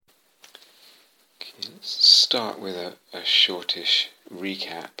Let's start with a shortish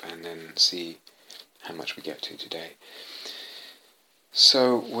recap and then see how much we get to today.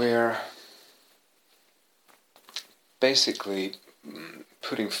 So we're basically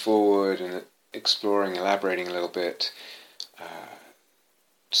putting forward and exploring, elaborating a little bit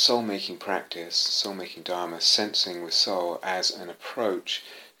soul-making practice, soul-making Dharma, sensing with soul as an approach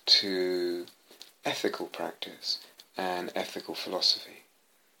to ethical practice and ethical philosophy,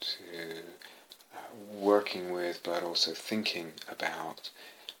 to working with but also thinking about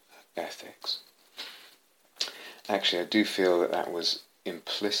ethics. Actually, I do feel that was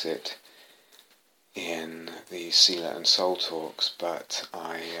implicit in the Sila and Soul talks, but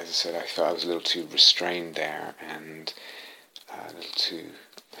as I said, I felt I was a little too restrained there and a little too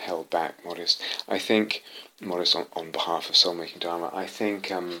held back, modest. I think, modest on behalf of Soulmaking Dharma, I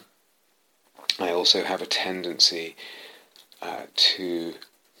think I also have a tendency to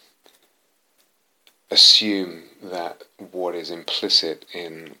assume that what is implicit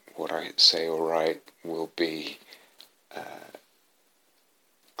in what I say or write will be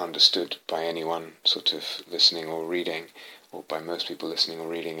understood by anyone sort of listening or reading, or by most people listening or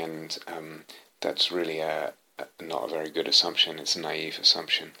reading, and that's really not a very good assumption. It's a naive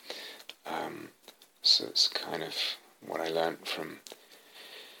assumption. So it's kind of what I learned from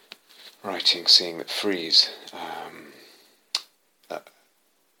writing Seeing That Frees.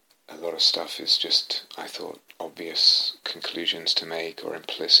 A lot of stuff is just, I thought, obvious conclusions to make, or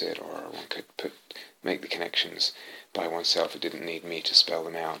implicit, or one could make the connections by oneself. It didn't need me to spell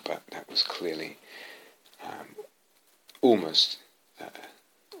them out, but that was clearly almost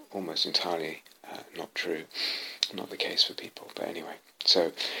entirely not true, not the case for people. But anyway,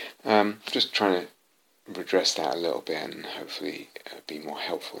 so just trying to redress that a little bit and hopefully be more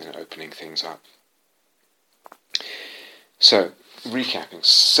helpful in opening things up. So, recapping,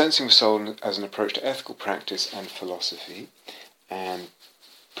 sensing with soul as an approach to ethical practice and philosophy, and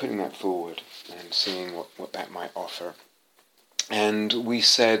putting that forward and seeing what that might offer. And we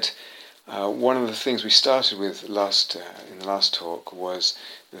said one of the things we started with in the last talk was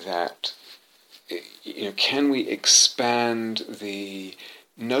that can we expand the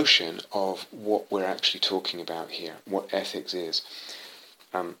notion of what we're actually talking about here, what ethics is,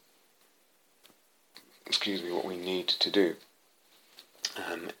 what we need to do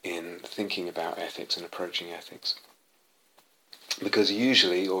in thinking about ethics and approaching ethics. Because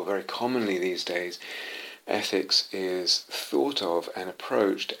usually, or very commonly these days, ethics is thought of and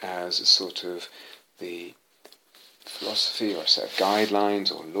approached as a sort of the philosophy or a set of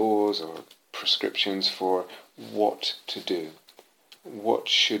guidelines or laws or prescriptions for what to do. What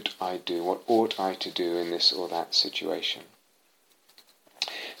should I do? What ought I to do in this or that situation?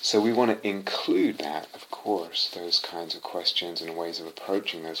 So we want to include that, of course, those kinds of questions and ways of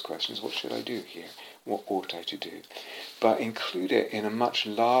approaching those questions. What should I do here? What ought I to do? But include it in a much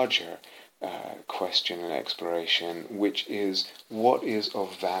larger question and exploration, which is what is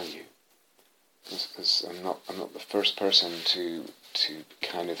of value. Because I'm not the first person to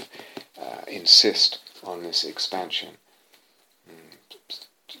kind of insist on this expansion.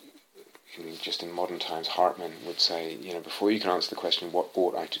 Just in modern times, Hartman would say, before you can answer the question, what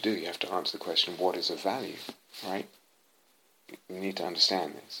ought I to do, you have to answer the question, what is of value, right? You need to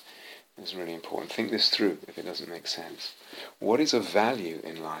understand this. It's really important. Think this through if it doesn't make sense. What is of value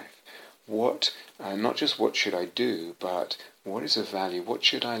in life? What, not just what should I do, but what is of value? What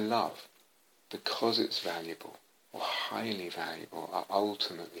should I love? Because it's valuable, or highly valuable, or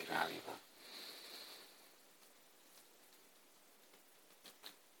ultimately valuable.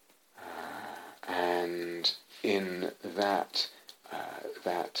 And in that,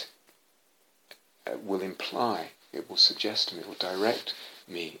 will imply, it will suggest to me, it will direct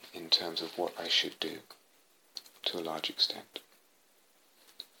me in terms of what I should do, to a large extent.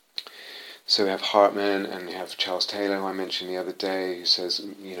 So we have Hartman and we have Charles Taylor, who I mentioned the other day, who says,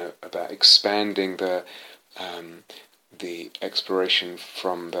 about expanding the exploration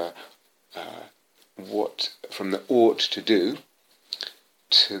from the ought to do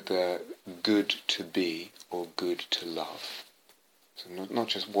to the good to be or good to love. So not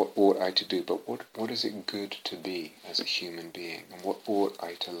just what ought I to do, but what is it good to be as a human being, and what ought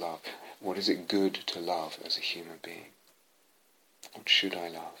I to love? What is it good to love as a human being? What should I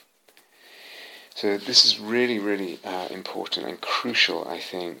love? So this is really, really important and crucial, I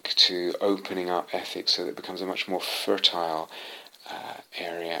think, to opening up ethics so that it becomes a much more fertile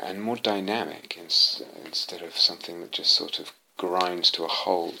area and more dynamic instead of something that just sort of grinds to a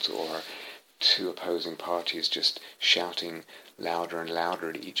halt, or two opposing parties just shouting louder and louder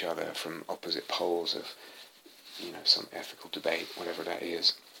at each other from opposite poles of, some ethical debate, whatever that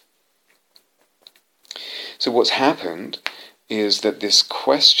is. So what's happened is that this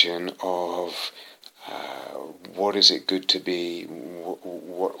question of what is it good to be,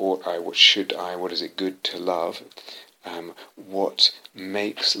 what ought I, what should I, what is it good to love, what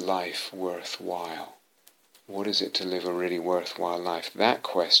makes life worthwhile, what is it to live a really worthwhile life, that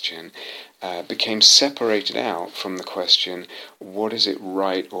question became separated out from the question, what is it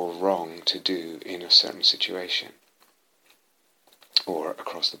right or wrong to do in a certain situation, or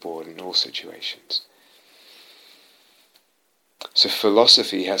across the board in all situations. So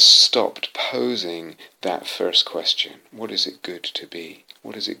philosophy has stopped posing that first question. What is it good to be?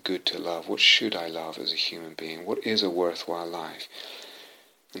 What is it good to love? What should I love as a human being? What is a worthwhile life?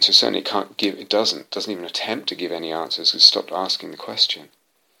 And so certainly it doesn't even attempt to give any answers. It's stopped asking the question.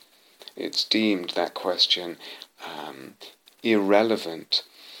 It's deemed that question irrelevant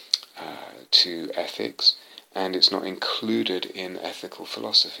to ethics, and it's not included in ethical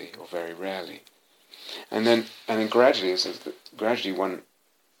philosophy, or very rarely. And then gradually one,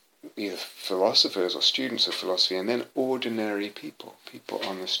 either philosophers or students of philosophy, and then ordinary people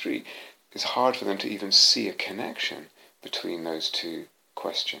on the street, it's hard for them to even see a connection between those two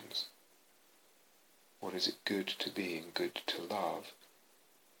questions. What is it good to be and good to love,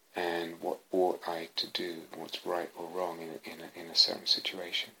 and what ought I to do, what's right or wrong in a certain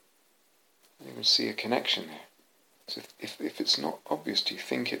situation? You will see a connection there. So if it's not obvious to you,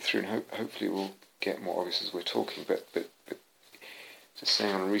 think it through, and hopefully it will get more obvious as we're talking. But just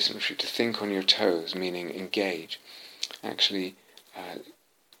saying on a recent retreat, to think on your toes, meaning engage. Actually,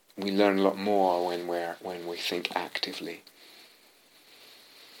 we learn a lot more when we think actively.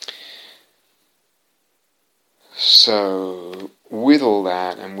 So with all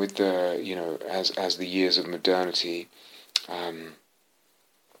that, and with the as the years of modernity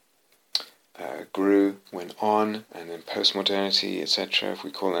grew, went on, and then postmodernity, etc., if we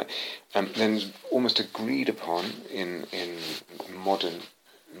call that, then almost agreed upon in modern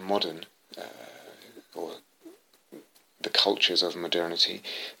or the cultures of modernity,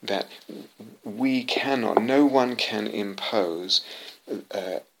 that no one can impose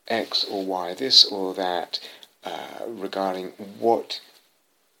X or Y, this or that, regarding what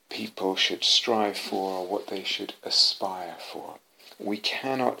people should strive for or what they should aspire for.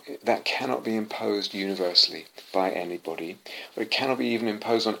 That cannot be imposed universally by anybody, or it cannot be even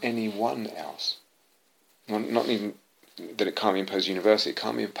imposed on anyone else. Not even that it can't be imposed universally, it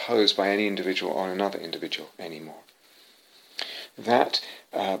can't be imposed by any individual on another individual anymore. That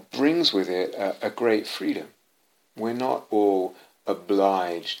brings with it a great freedom. We're not all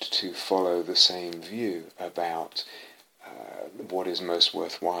obliged to follow the same view about what is most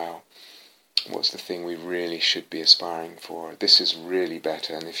worthwhile. What's the thing we really should be aspiring for? This is really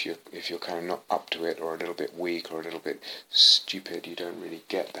better, and if you're kind of not up to it, or a little bit weak, or a little bit stupid, you don't really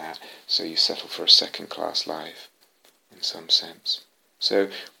get that, so you settle for a second-class life, in some sense. So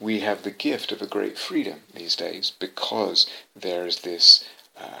we have the gift of a great freedom these days, because there is this,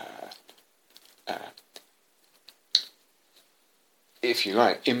 if you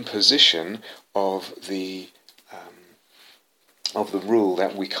like, imposition of the rule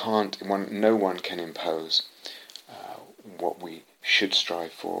that no one can impose what we should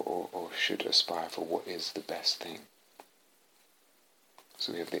strive for or should aspire for, what is the best thing.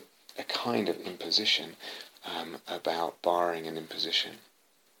 So we have a kind of imposition about barring an imposition.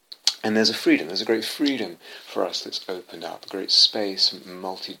 And there's a great freedom for us that's opened up, a great space,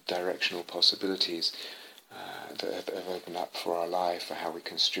 multi-directional possibilities that have opened up for our life, for how we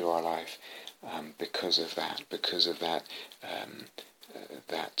construe our life, because of that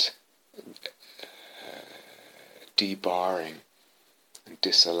debarring and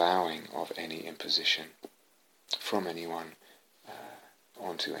disallowing of any imposition from anyone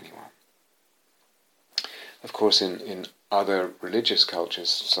onto anyone. Of course, in other religious cultures,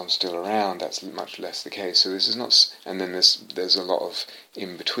 some still around, that's much less the case. So this is not, and then there's a lot of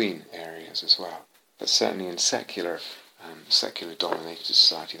in-between areas as well. But certainly in secular dominated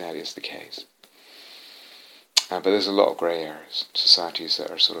society, that is the case. But there's a lot of grey areas. Societies that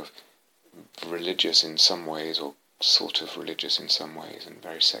are sort of religious in some ways, or sort of religious in some ways, and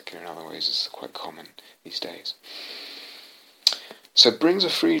very secular in other ways, is quite common these days. So it brings a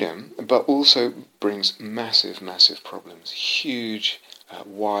freedom, but also brings massive, massive problems. Huge,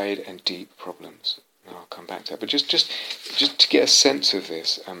 wide and deep problems. And I'll come back to that. But just to get a sense of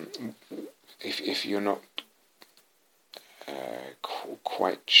this, if you're not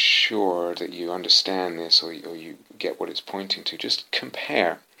quite sure that you understand this, or you get what it's pointing to, just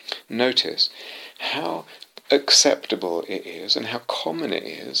notice how acceptable it is and how common it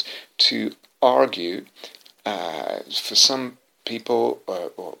is to argue for some people,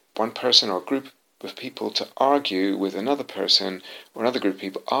 or one person or a group of people to argue with another person or another group of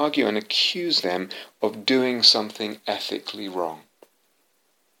people, argue and accuse them of doing something ethically wrong.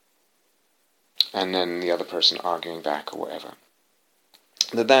 And then the other person arguing back or whatever.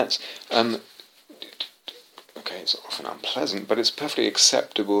 That's, it's often unpleasant, but it's a perfectly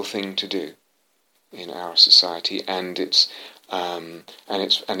acceptable thing to do in our society, and it's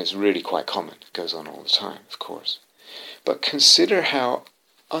really quite common. It goes on all the time, of course. But consider how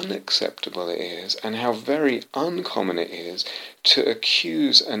unacceptable it is and how very uncommon it is to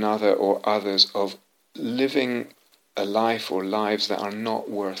accuse another or others of living a life or lives that are not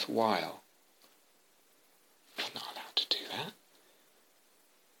worthwhile. You're not allowed to do that.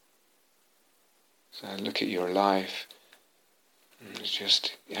 So look at your life, and it's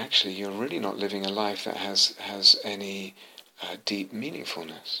just, actually, you're really not living a life that has any deep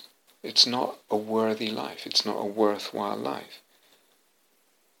meaningfulness. It's not a worthy life. It's not a worthwhile life.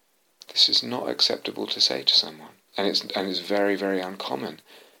 This is not acceptable to say to someone, and it's very, very uncommon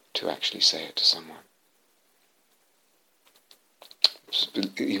to actually say it to someone. It's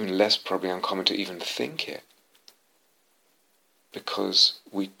even less probably uncommon to even think it, because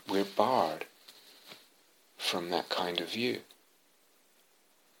we're barred from that kind of view.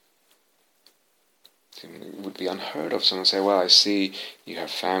 It would be unheard of someone say, well, I see you have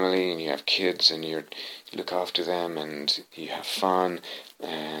family and you have kids and you look after them and you have fun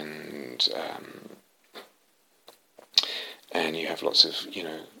and you have lots of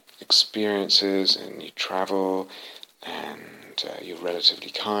experiences and you travel and you're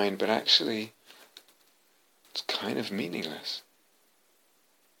relatively kind, but actually it's kind of meaningless.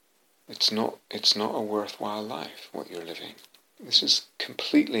 It's not a worthwhile life, what you're living. This is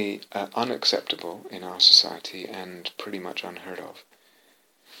completely unacceptable in our society and pretty much unheard of.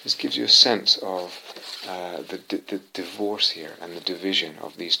 This gives you a sense of the divorce here and the division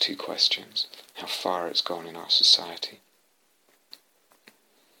of these two questions, how far it's gone in our society.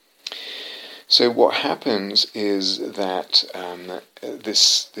 So what happens is that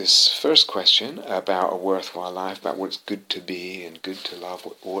this first question about a worthwhile life, about what's good to be and good to love,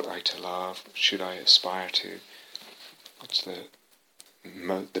 what ought I to love, what should I aspire to, what's the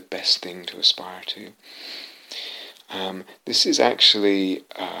best thing to aspire to, this is actually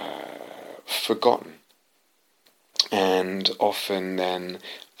forgotten, and often then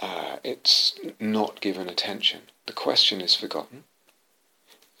it's not given attention. The question is forgotten,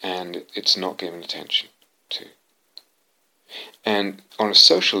 and it's not given attention to. And on a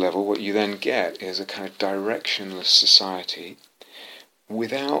social level, what you then get is a kind of directionless society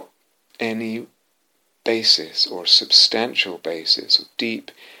without any basis or substantial basis or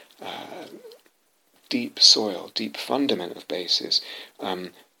deep soil, deep fundament of basis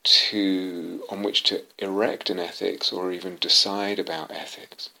on which to erect an ethics or even decide about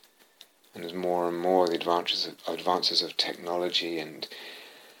ethics. And as more and more the advances of technology and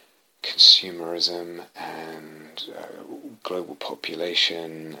consumerism and global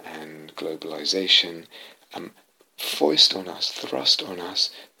population and globalization thrust on us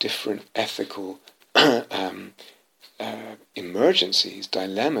different ethical emergencies,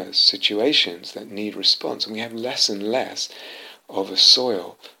 dilemmas, situations that need response, and we have less and less of a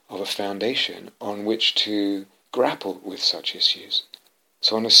soil, of a foundation on which to grapple with such issues.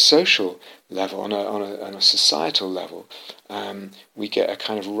 So on a social level, on a societal level, we get a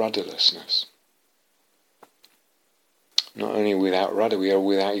kind of rudderlessness. Not only without rudder, we are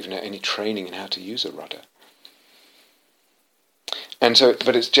without even any training in how to use a rudder. And so,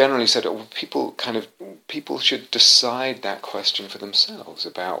 but it's generally said, people should decide that question for themselves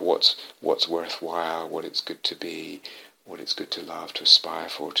about what's worthwhile, what it's good to be, what it's good to love, to aspire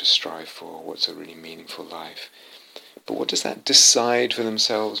for, to strive for, what's a really meaningful life. But what does that decide for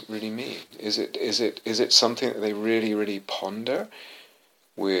themselves really mean? Is it something that they really, really ponder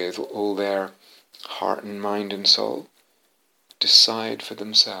with all their heart and mind and soul? Decide for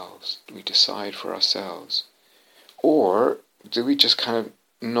themselves. We decide for ourselves. Or do we just kind of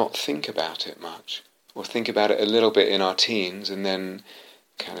not think about it much? Or think about it a little bit in our teens and then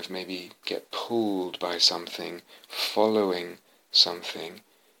kind of maybe get pulled by something, following something.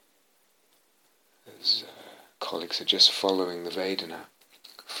 As colleagues are just following the Vedana,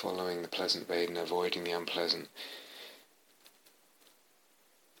 following the pleasant Vedana, avoiding the unpleasant.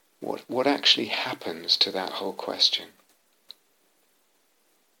 What actually happens to that whole question?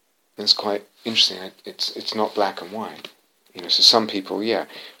 And it's quite interesting. It's not black and white. So some people, if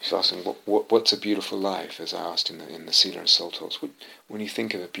you ask them, what's a beautiful life, as I asked in the Sila and Soul Talks, when you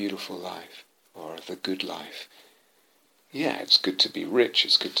think of a beautiful life, or the good life, yeah, it's good to be rich,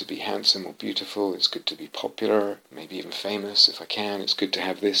 it's good to be handsome or beautiful, it's good to be popular, maybe even famous if I can, it's good to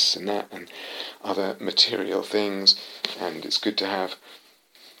have this and that and other material things, and it's good to have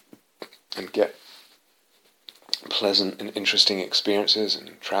and get pleasant and interesting experiences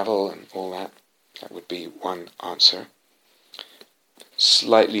and travel and all that. That would be one answer.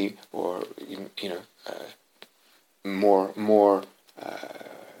 Slightly, or more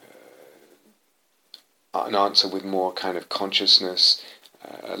an answer with more kind of consciousness,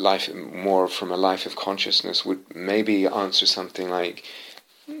 life more from a life of consciousness would maybe answer something like,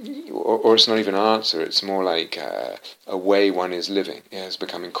 or it's not even an answer, it's more like a way one is living. It has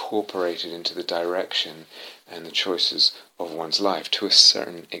become incorporated into the direction and the choices of one's life to a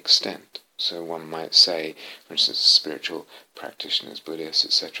certain extent. So one might say, for instance, spiritual practitioners, Buddhists,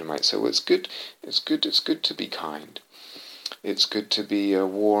 etc., might say, well, it's good to be kind. It's good to be a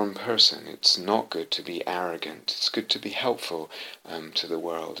warm person. It's not good to be arrogant. It's good to be helpful to the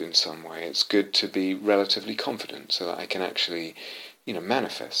world in some way. It's good to be relatively confident so that I can actually,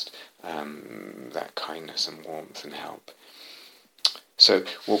 manifest that kindness and warmth and help. So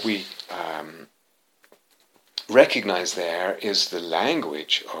what we recognize there is the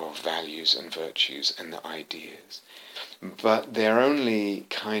language of values and virtues and the ideas. But they're only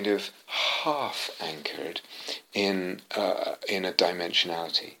kind of half anchored in a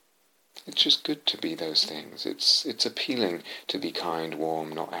dimensionality. It's just good to be those things. It's appealing to be kind,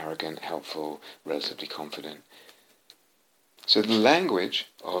 warm, not arrogant, helpful, relatively confident. So the language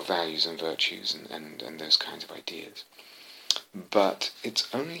of values and virtues and those kinds of ideas. But it's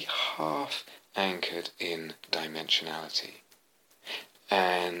only half anchored in dimensionality.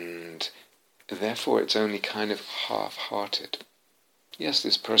 And therefore it's only kind of half-hearted. Yes,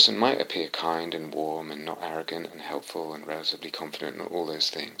 this person might appear kind and warm and not arrogant and helpful and relatively confident and all those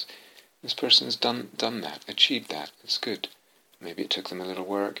things. This person has done that, achieved that. It's good. Maybe it took them a little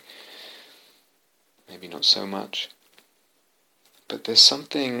work. Maybe not so much. But there's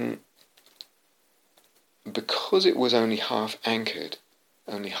something, because it was only half anchored,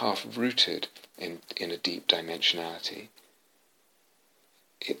 only half rooted in a deep dimensionality,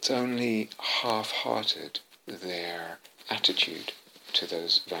 it's only half-hearted, their attitude to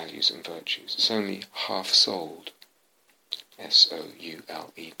those values and virtues. It's only half-souled.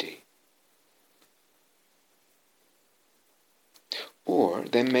 S-O-U-L-E-D. Or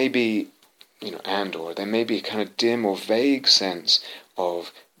there may be, there may be a kind of dim or vague sense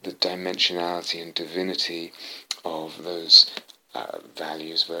of the dimensionality and divinity of those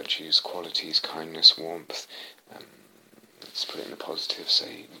values, virtues, qualities, kindness, warmth. Let's put it in the positive,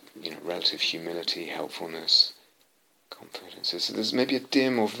 say, relative humility, helpfulness, confidence. So there's maybe a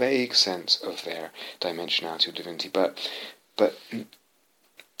dim or vague sense of their dimensionality or divinity, but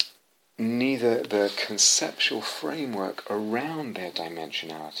neither the conceptual framework around their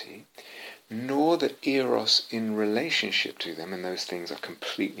dimensionality nor the eros in relationship to them, and those things are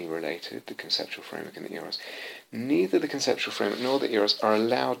completely related, the conceptual framework and the eros, neither the conceptual framework nor the eros are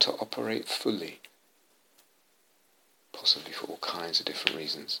allowed to operate fully, possibly for all kinds of different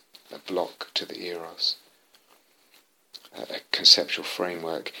reasons. A block to the eros, a conceptual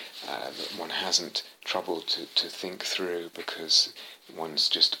framework that one hasn't troubled to think through because one's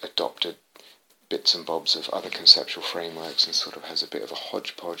just adopted bits and bobs of other conceptual frameworks and sort of has a bit of a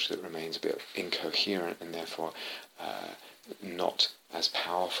hodgepodge that remains a bit incoherent and therefore not as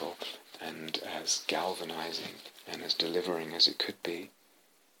powerful and as galvanizing and as delivering as it could be.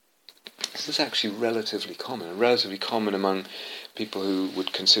 This is actually relatively common among people who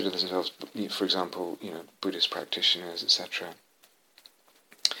would consider themselves, for example, Buddhist practitioners, etc.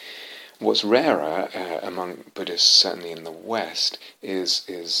 What's rarer among Buddhists, certainly in the West, is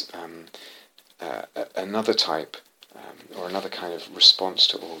another type or another kind of response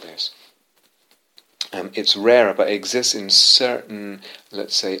to all this. It's rarer, but it exists in certain,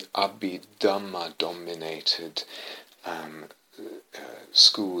 let's say, Abhidhamma-dominated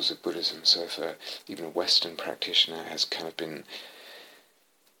schools of Buddhism. So if even a Western practitioner has kind of been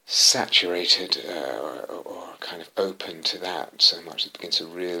saturated or kind of open to that so much that it begins to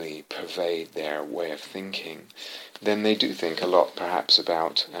really pervade their way of thinking, then they do think a lot perhaps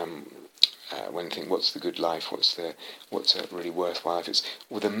about when they think what's the good life, what's a really worthwhile life. It's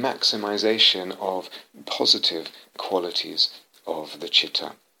with a maximization of positive qualities of the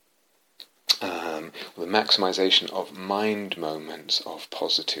citta. The maximization of mind moments of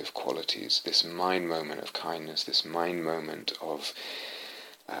positive qualities, this mind moment of kindness, this mind moment of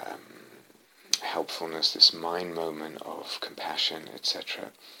helpfulness, this mind moment of compassion,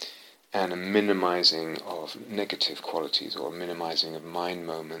 etc. and a minimizing of negative qualities, or minimizing of mind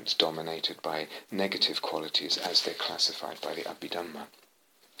moments dominated by negative qualities as they're classified by the Abhidhamma.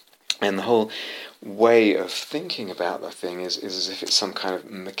 And the whole way of thinking about the thing is as if it's some kind of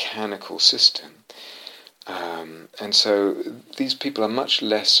mechanical system. And so these people are much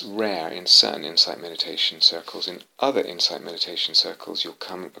less rare in certain insight meditation circles. In other insight meditation circles, you'll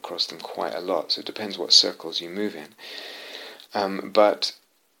come across them quite a lot. So it depends what circles you move in. But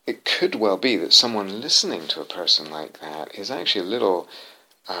it could well be that someone listening to a person like that is actually a little...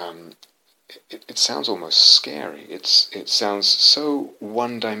 It sounds almost scary. It sounds so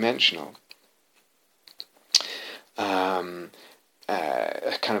one-dimensional. A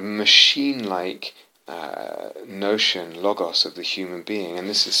kind of machine-like notion, logos, of the human being, and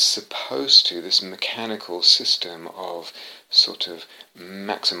this is supposed to, this mechanical system of sort of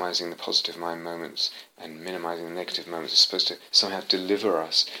maximizing the positive mind moments and minimizing the negative moments, is supposed to somehow deliver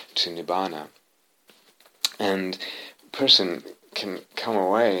us to Nibbana. And a person can come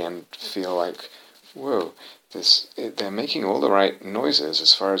away and feel like, whoa, they're making all the right noises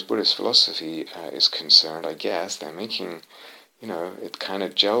as far as Buddhist philosophy is concerned, I guess. They're making, it kind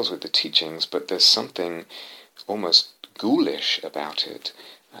of gels with the teachings, but there's something almost ghoulish about it,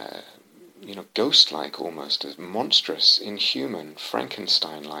 ghost-like almost, monstrous, inhuman,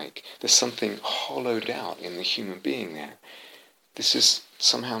 Frankenstein-like. There's something hollowed out in the human being there. This is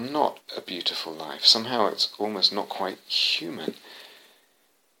somehow not a beautiful life. Somehow it's almost not quite human.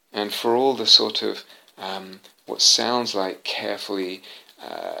 And for all the sort of what sounds like carefully,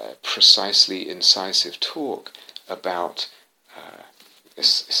 precisely incisive talk about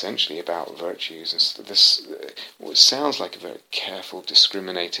essentially about virtues, and this what sounds like a very careful,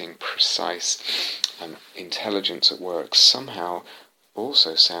 discriminating, precise intelligence at work, somehow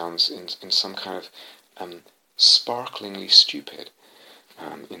also sounds in some kind of sparklingly stupid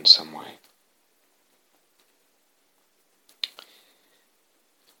in some way.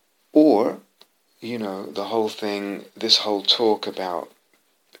 Or, the whole thing, this whole talk about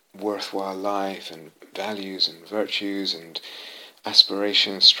worthwhile life and values and virtues and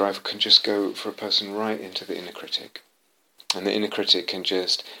aspirations, strive, can just go for a person right into the inner critic. And the inner critic can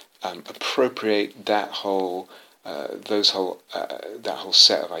just appropriate that whole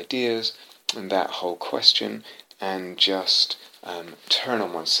set of ideas and that whole question, and just turn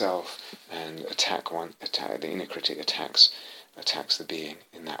on oneself and attack the inner critic attacks the being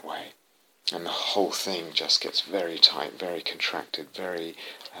in that way. And the whole thing just gets very tight, very contracted, very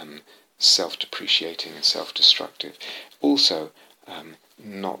self-depreciating and self-destructive. Also,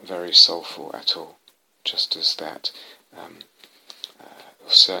 not very soulful at all, just as that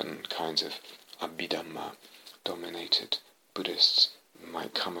certain kinds of Abhidhamma-dominated Buddhists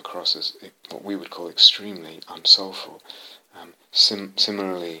might come across as what we would call extremely unsoulful.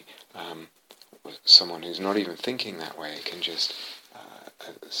 Similarly, someone who's not even thinking that way can just,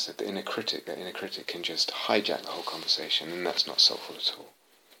 said the inner critic can just hijack the whole conversation, and that's not soulful at all.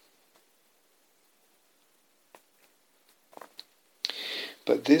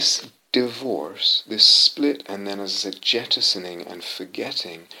 But this divorce, this split, and then as I said, jettisoning and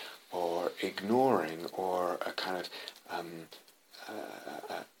forgetting or ignoring, or a kind of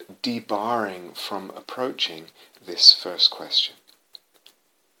debarring from approaching this first question.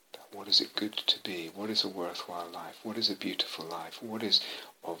 What is it good to be? What is a worthwhile life? What is a beautiful life? What is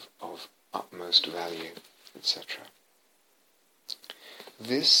of utmost value, etc.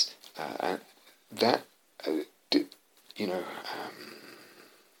 This, as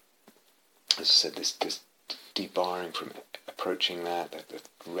I said, this debarring from approaching that, the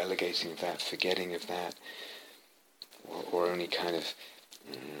relegating of that, forgetting of that, or only kind of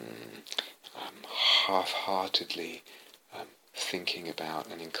half-heartedly thinking about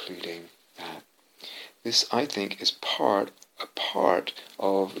and including that. This, I think, is a part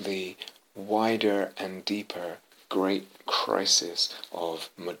of the wider and deeper great crisis of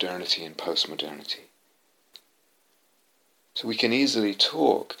modernity and postmodernity. So we can easily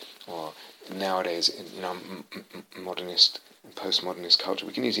talk, or nowadays in our modernist and postmodernist culture,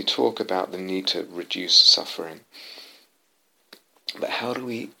 we can easily talk about the need to reduce suffering. But how do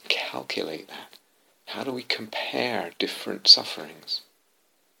we calculate that? How do we compare different sufferings?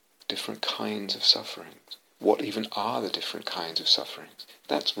 Different kinds of sufferings? What even are the different kinds of sufferings?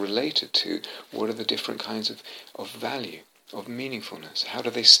 That's related to what are the different kinds of value, of meaningfulness? How do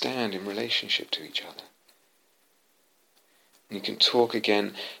they stand in relationship to each other? And you can talk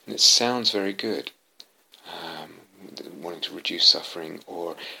again, and it sounds very good, wanting to reduce suffering,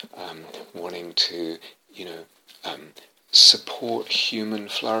 or wanting to, support human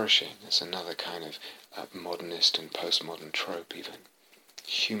flourishing. That's another kind of modernist and postmodern trope even.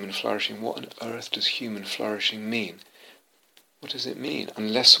 Human flourishing. What on earth does human flourishing mean? What does it mean?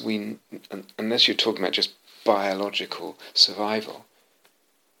 Unless you're talking about just biological survival,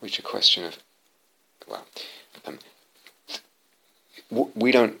 which a question of, well,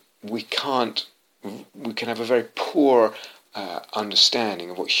 we can have a very poor understanding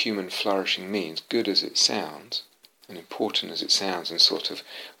of what human flourishing means, good as it sounds, and important as it sounds, and sort of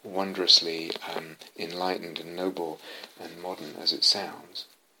wondrously enlightened and noble and modern as it sounds.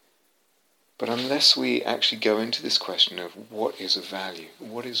 But unless we actually go into this question of what is of value,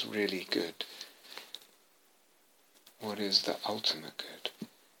 what is really good, what is the ultimate good,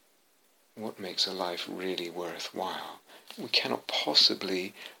 what makes a life really worthwhile, we cannot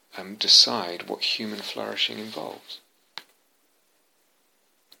possibly decide what human flourishing involves.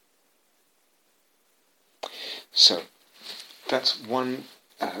 So that's one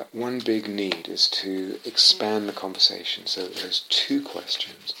big need, is to expand the conversation. So there's two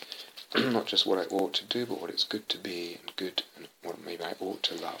questions, not just what I ought to do, but what it's good to be, and what maybe I ought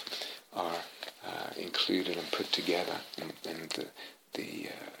to love, are included and put together, and the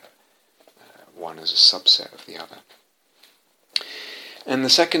one as a subset of the other. And the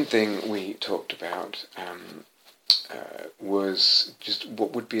second thing we talked about was just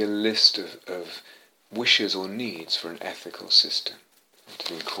what would be a list of wishes or needs for an ethical system to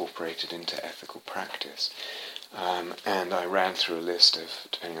be incorporated into ethical practice. And I ran through a list of,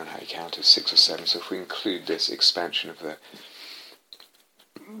 depending on how you count it, 6 or 7. So if we include this expansion of the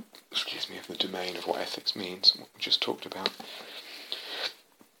domain of what ethics means, what we just talked about.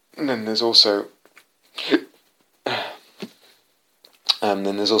 And then there's also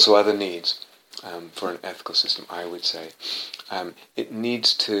other needs for an ethical system. I would say it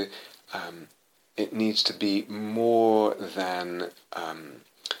needs to be more than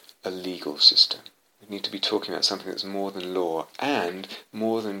a legal system. We need to be talking about something that's more than law and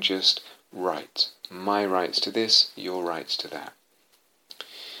more than just rights. My rights to this, your rights to that.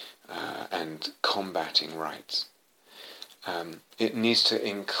 And combating rights. It needs to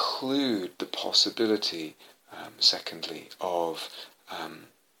include the possibility, secondly, of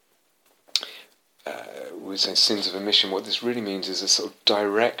we say sins of omission. What this really means is a sort of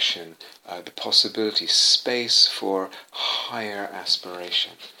direction, the possibility, space for higher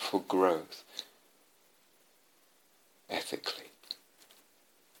aspiration, for growth, ethically.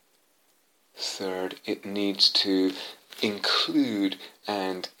 Third, it needs to include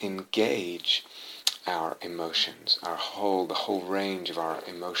and engage our emotions, the whole range of our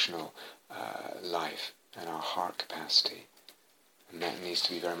emotional life and our heart capacity. And that needs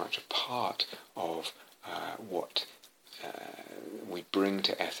to be very much a part of what we bring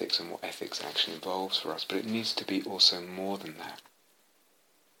to ethics and what ethics actually involves for us. But it needs to be also more than that.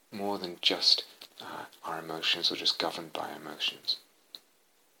 More than just our emotions or just governed by emotions.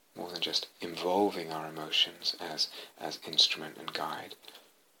 More than just involving our emotions as instrument and guide.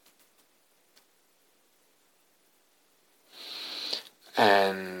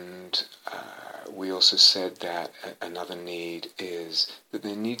 And we also said that another need is that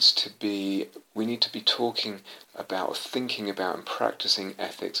we need to be talking about, or thinking about and practicing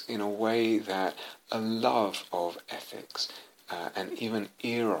ethics in a way that a love of ethics and even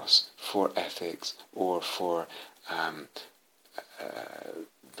eros for ethics or for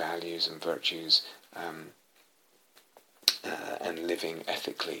values and virtues and living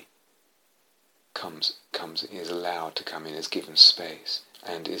ethically is allowed to come in, is given space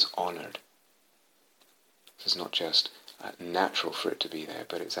and is honoured. It's not just natural for it to be there,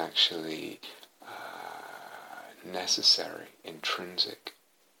 but it's actually necessary, intrinsic.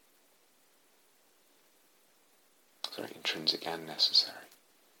 Intrinsic and necessary.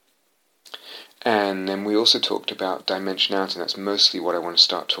 And then we also talked about dimensionality, and that's mostly what I want to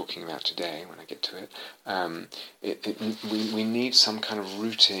start talking about today when I get to it. We need some kind of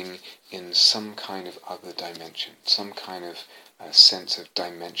rooting in some kind of other dimension, some kind of sense of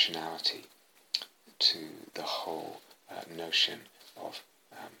dimensionality to the whole notion of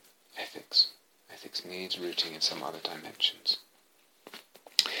ethics. Ethics needs rooting in some other dimensions.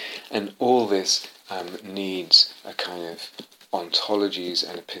 And all this needs a kind of ontologies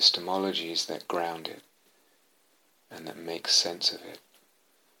and epistemologies that ground it and that make sense of it.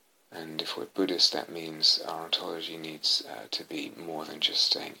 And if we're Buddhist, that means our ontology needs to be more than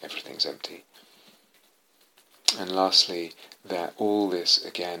just saying everything's empty. And lastly, that all this,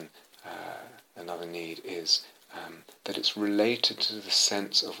 again, another need is that it's related to the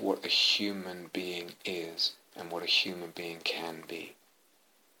sense of what a human being is and what a human being can be.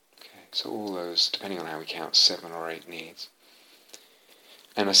 Okay, so all those, depending on how we count, 7 or 8 needs.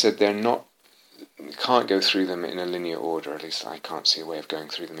 And I said they're not can't go through them in a linear order, at least I can't see a way of going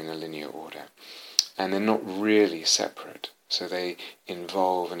through them in a linear order. And they're not really separate, so they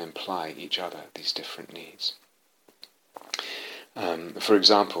involve and imply each other, these different needs. For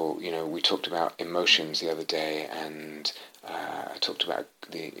example, we talked about emotions the other day, and I talked about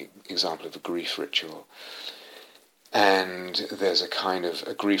the example of a grief ritual. And there's a kind of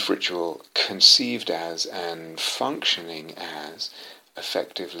a grief ritual conceived as and functioning as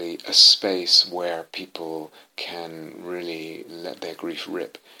effectively a space where people can really let their grief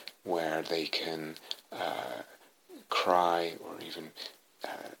rip, where they can cry or even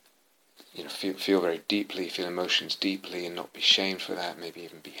feel very deeply, feel emotions deeply and not be shamed for that, maybe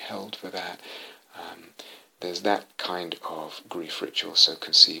even be held for that. There's that kind of grief ritual, so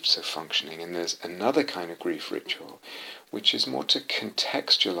conceived, so functioning. And there's another kind of grief ritual, which is more to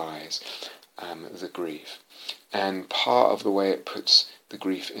contextualize the grief. And part of the way it puts the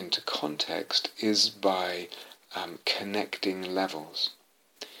grief into context is by connecting levels.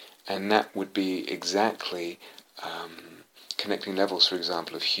 And that would be exactly connecting levels, for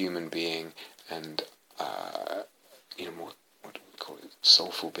example, of human being and more, what do we call it,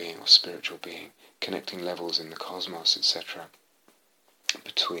 soulful being or spiritual being, connecting levels in the cosmos, etc.,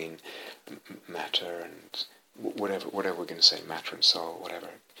 between matter and whatever we're going to say, matter and soul, whatever.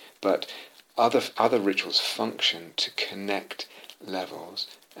 But other rituals function to connect levels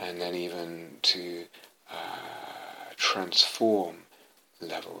and then even to transform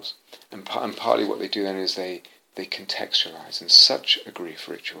levels. And partly what they do then is they contextualize. And such a grief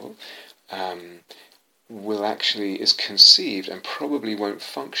ritual is conceived and probably won't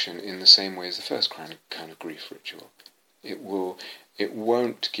function in the same way as the first kind of grief ritual. It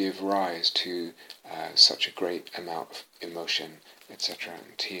won't give rise to such a great amount of emotion, etc.,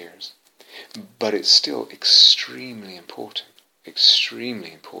 and tears. But it's still extremely important,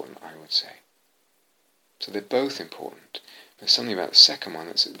 I would say. So they're both important. There's something about the second one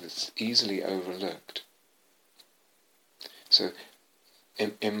that's easily overlooked. So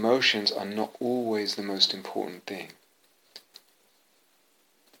emotions are not always the most important thing.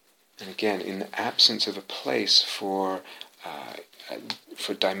 And again, in the absence of a place for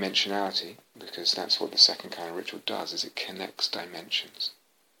dimensionality, because that's what the second kind of ritual does, is it connects dimensions,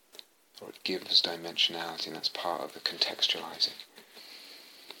 or it gives dimensionality, and that's part of the contextualizing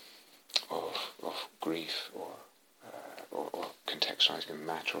of grief, or contextualizing of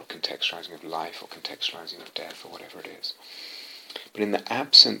matter, or contextualizing of life, or contextualizing of death, or whatever it is. But in the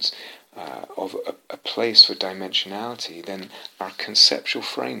absence of a place for dimensionality, then our conceptual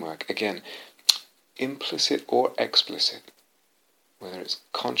framework, again, implicit or explicit, whether it's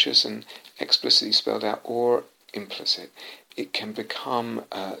conscious and explicitly spelled out or implicit, it can become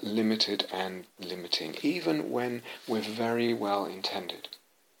limited and limiting, even when we're very well intended.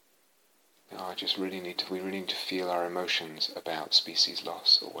 We really need to feel our emotions about species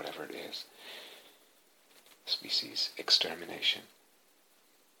loss, or whatever it is. Species extermination.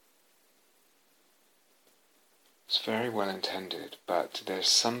 It's very well intended, but there's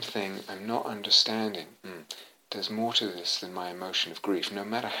something I'm not understanding. There's more to this than my emotion of grief, no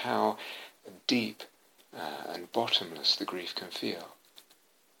matter how deep and bottomless the grief can feel.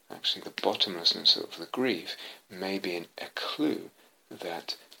 Actually, the bottomlessness of the grief may be a clue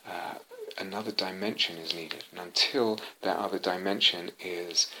that another dimension is needed. And until that other dimension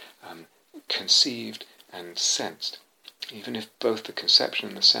is conceived and sensed, even if both the conception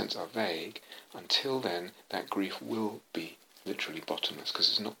and the sense are vague, until then that grief will be literally bottomless, because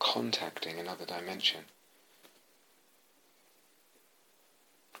it's not contacting another dimension.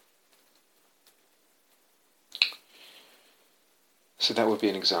 So that would be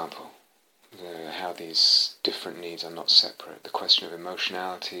an example, how these different needs are not separate. The question of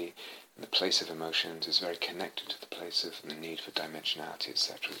emotionality and the place of emotions is very connected to the place of the need for dimensionality,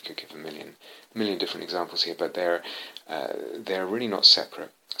 etc. We could give a million different examples here, but they're really not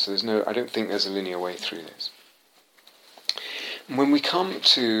separate. So I don't think there's a linear way through this. When we come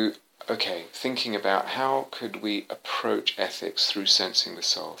to thinking about how could we approach ethics through sensing the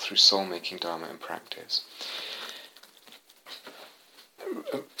soul, through soul-making Dharma in practice.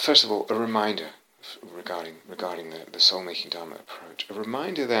 First of all, a reminder regarding the soul-making Dharma approach. A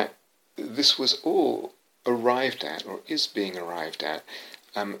reminder that this was all arrived at, or is being arrived at,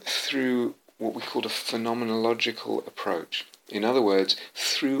 through what we call a phenomenological approach. In other words,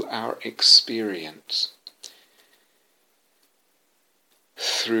 through our experience.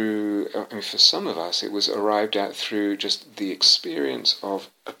 For some of us, it was arrived at through just the experience of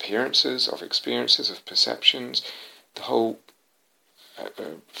appearances, of perceptions, the whole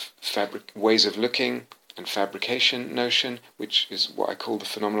ways of looking, and fabrication notion, which is what I call the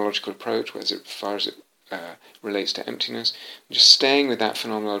phenomenological approach, as far as it relates to emptiness. I'm just staying with that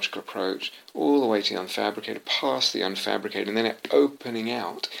phenomenological approach all the way to the unfabricated, past the unfabricated, and then it opening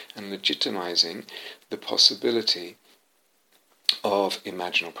out and legitimizing the possibility of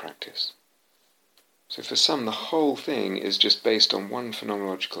imaginal practice. So for some, the whole thing is just based on one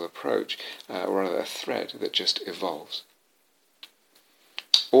phenomenological approach, or rather a thread that just evolves.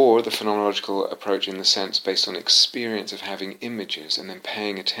 Or the phenomenological approach in the sense based on experience of having images and then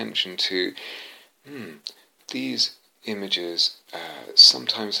paying attention to, these images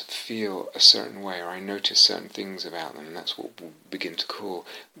sometimes feel a certain way, or I notice certain things about them, and that's what we'll begin to call,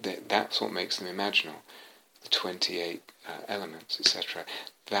 that's what makes them imaginal. The 28 elements, etc.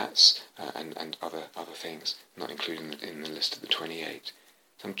 That's, and other things, not included in the list of the 28.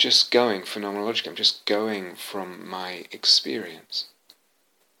 So I'm just going phenomenologically, I'm just going from my experience,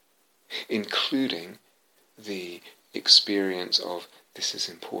 including the experience of this is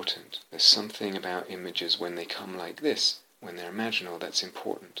important. There's something about images when they come like this, when they're imaginal, that's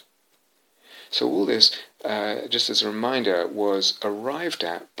important. So all this, just as a reminder, was arrived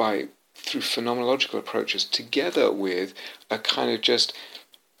at through phenomenological approaches, together with a kind of just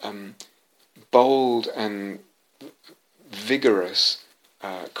bold and vigorous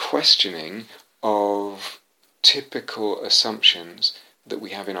questioning of typical assumptions that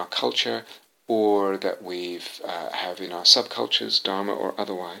we have in our culture, or that have in our subcultures, Dharma or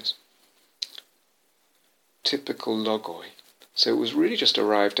otherwise. Typical logoi. So it was really just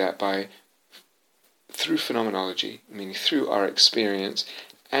arrived at through phenomenology, meaning through our experience,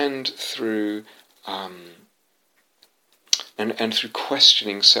 and through and through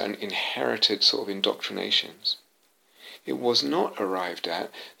questioning certain inherited sort of indoctrinations. It was not arrived at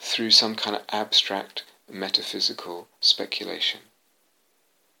through some kind of abstract metaphysical speculation.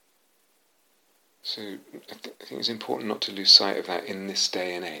 So I think it's important not to lose sight of that in this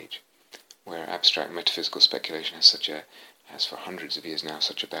day and age, where abstract metaphysical speculation has for hundreds of years now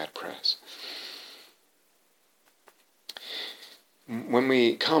such a bad press. When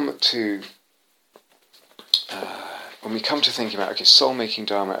we come to thinking about soul-making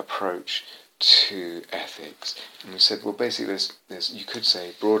Dharma approach to ethics, and we said, well, basically, there's you could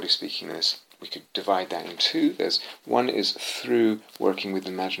say, broadly speaking, we could divide that in two. There's one is through working with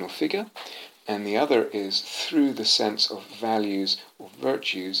the imaginal figure, and the other is through the sense of values or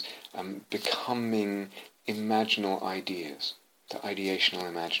virtues becoming imaginal ideas, the ideational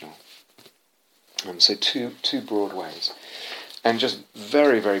imaginal. So two broad ways. And just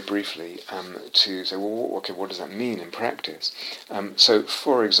very, very briefly to say, well, okay, what does that mean in practice? So,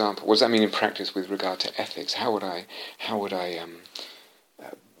 for example, what does that mean in practice with regard to ethics? How would I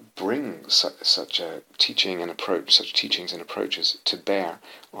bring such a teaching and approach, such teachings and approaches to bear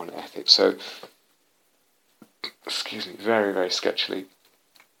on ethics? So, very, very sketchily,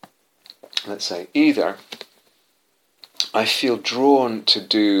 let's say, either I feel drawn to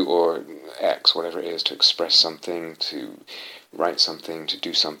do or X, whatever it is, to express something, to write something, to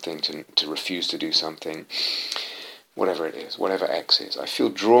do something, to refuse to do something, whatever it is, whatever X is. I feel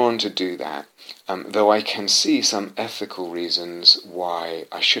drawn to do that, though I can see some ethical reasons why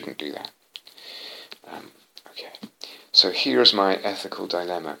I shouldn't do that. So here's my ethical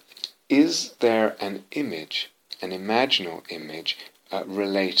dilemma. Is there an image, an imaginal image,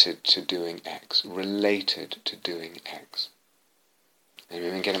 related to doing X, related to doing X? And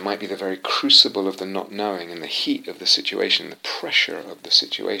again, it might be the very crucible of the not knowing and the heat of the situation, the pressure of the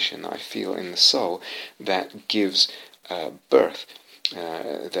situation that I feel in the soul that gives birth,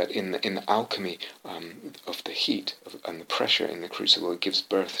 that in the alchemy of the heat and the pressure in the crucible, it gives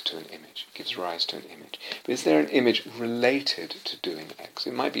birth to an image, gives rise to an image. But is there an image related to doing X?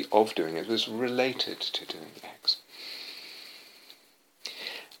 It might be of doing it, but it's related to doing X.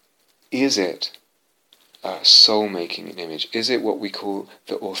 Is it soul-making an image? Is it what we call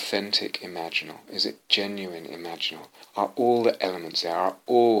the authentic imaginal? Is it genuine imaginal? Are all the elements there? Are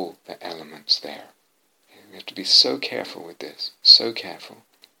all the elements there? We have to be so careful with this, so careful.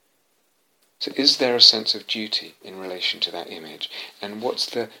 So is there a sense of duty in relation to that image? And what's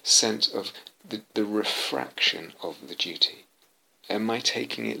the sense of the refraction of the duty? Am I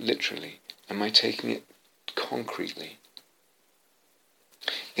taking it literally? Am I taking it concretely?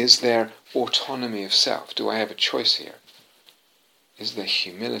 Is there autonomy of self? Do I have a choice here? Is there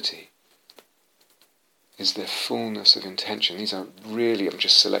humility? Is there fullness of intention? These are really, I'm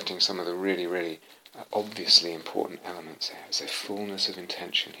just selecting some of the really, really obviously important elements here. Is there fullness of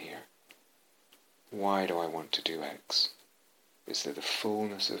intention here? Why do I want to do X? Is there the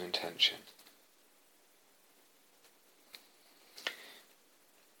fullness of intention?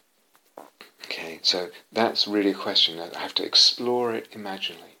 Okay. so that's really a question. I have to explore it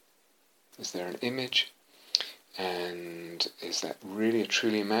imaginally. Is there an image? And is that really a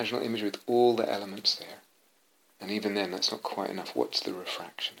truly imaginal image with all the elements there? And even then, that's not quite enough. What's the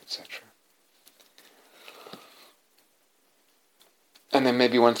refraction, etc.? And then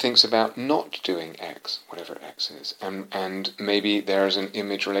maybe one thinks about not doing X, whatever X is, and maybe there is an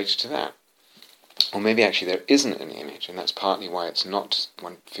image related to that. Or maybe actually there isn't an image, and that's partly why it's not,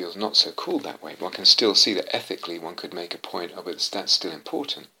 one feels not so called that way. But one can still see that ethically one could make a point of it, that's still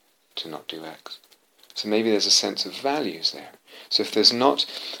important to not do X. So maybe there's a sense of values there. So if there's not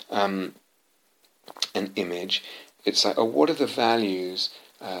an image, it's like, oh, what are the values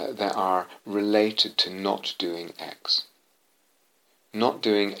that are related to not doing X? Not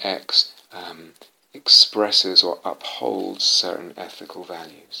doing X expresses or upholds certain ethical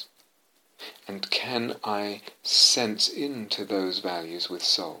values. And can I sense into those values with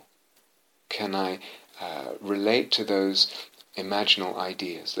soul? Can I relate to those imaginal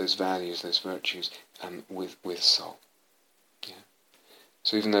ideas, those values, those virtues with soul? Yeah.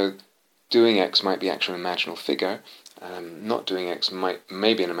 So even though doing X might be actually an imaginal figure, not doing X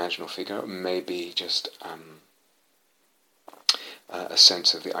may be an imaginal figure, may be just a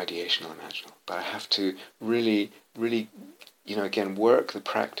sense of the ideational imaginal. But I have to really, really, again, work the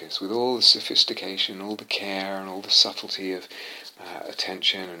practice with all the sophistication, all the care, and all the subtlety of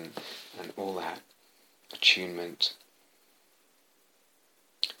attention and all that, attunement.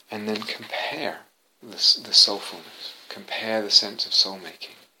 And then compare the soulfulness, compare the sense of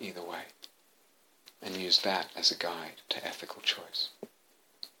soul-making, either way, and use that as a guide to ethical choice.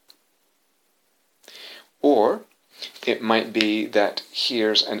 Or it might be that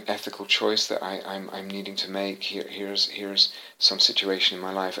here's an ethical choice that I'm needing to make. Here's some situation in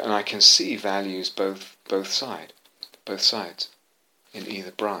my life, and I can see values both sides, in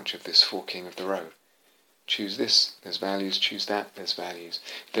either branch of this forking of the road. Choose this, there's values. Choose that, there's values.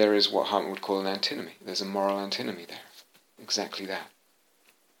 There is what Hartman would call an antinomy. There's a moral antinomy there. Exactly that.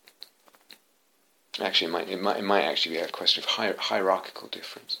 Actually, it might actually be a question of hierarchical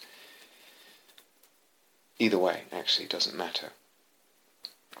difference. Either way, actually, it doesn't matter.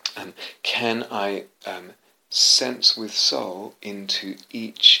 Can I sense with soul into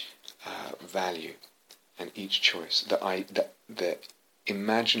each value and each choice, the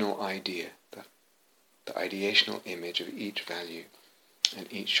imaginal idea, the ideational image of each value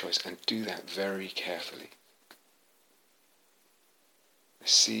and each choice, and do that very carefully. I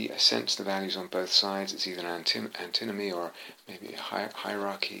sense the values on both sides. It's either an antinomy or maybe a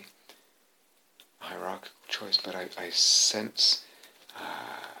hierarchical choice, but I sense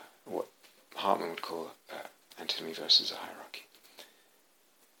what Hartman would call antinomy versus a hierarchy,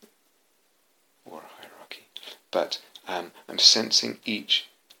 or a hierarchy. But I'm sensing each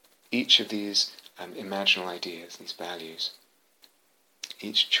of these imaginal ideas, these values,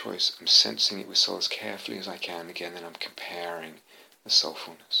 each choice. I'm sensing it with soul as carefully as I can. Again, then I'm comparing the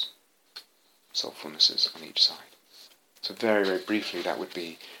soulfulnesses on each side. So very, very briefly, that would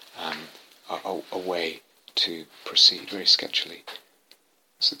be a way to proceed, very sketchily.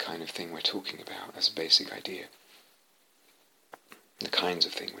 It's the kind of thing we're talking about as a basic idea. The kinds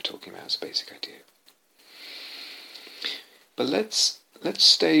of thing we're talking about as a basic idea. But let's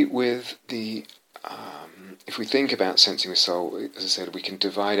stay with the. If we think about sensing with soul, as I said, we can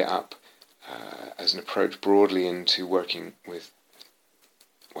divide it up as an approach broadly into working with.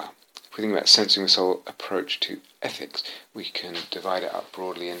 Well, if we think about sensing with soul approach to ethics, we can divide it up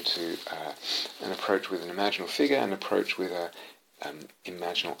broadly into an approach with an imaginal figure and an approach with an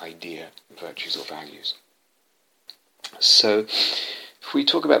imaginal idea, virtues or values. So, if we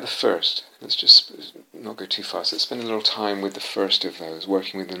talk about the first, let's just not go too fast. Let's spend a little time with the first of those,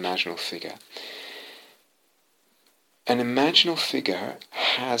 working with an imaginal figure. An imaginal figure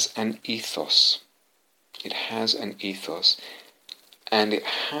has an ethos. It has an ethos, and it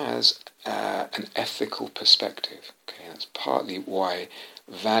has an ethical perspective. Okay, that's partly why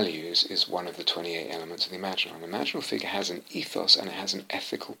values is one of the 28 elements of the imaginal. An imaginal figure has an ethos and it has an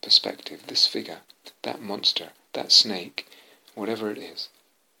ethical perspective. This figure, that monster, that snake, whatever it is,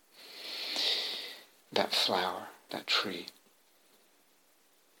 that flower, that tree.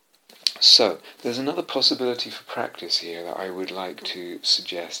 So, there's another possibility for practice here that I would like to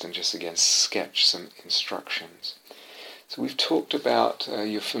suggest and just again sketch some instructions. So we've talked about,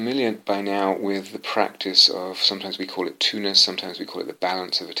 you're familiar by now with the practice of, sometimes we call it two-ness, sometimes we call it the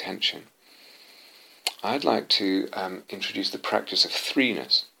balance of attention. I'd like to introduce the practice of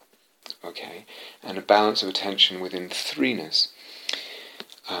three-ness, okay, and a balance of attention within three-ness.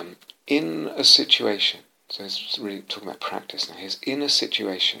 In a situation, so it's really talking about practice now, here's in a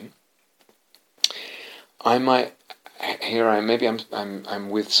situation I'm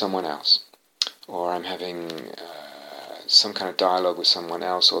with someone else, or I'm having some kind of dialogue with someone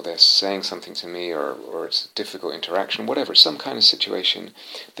else, or they're saying something to me, or it's a difficult interaction, whatever, some kind of situation.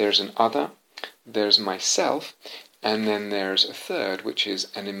 There's an other, there's myself, and then there's a third, which is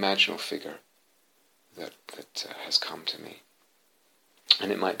an imaginal figure that has come to me.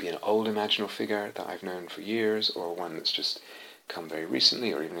 And it might be an old imaginal figure that I've known for years, or one that's just come very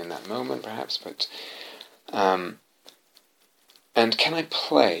recently, or even in that moment perhaps. But and can I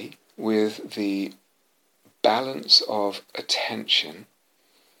play with the balance of attention,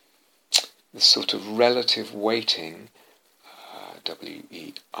 the sort of relative weighting,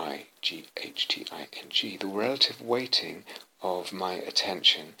 weighting, the relative weighting of my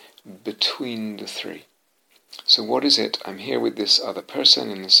attention between the three. So what is it? I'm here with this other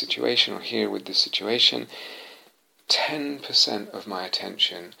person in this situation, or here with this situation. 10% of my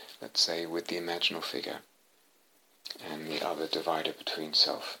attention, let's say, with the imaginal figure, and the other divided between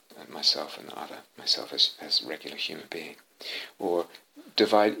self and myself and the other, myself as regular human being. Or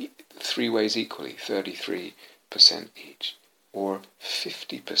divide 3 ways equally, 33% each, or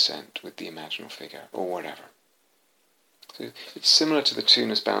 50% with the imaginal figure, or whatever. So it's similar to the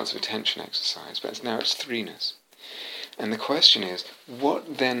two-ness balance of attention exercise, but now it's three-ness. And the question is,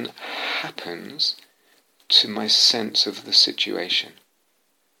 what then happens to my sense of the situation?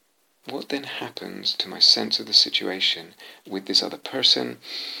 What then happens to my sense of the situation with this other person,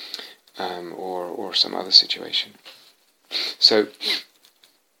 or some other situation? So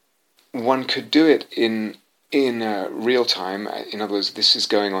one could do it in real time. In other words, this is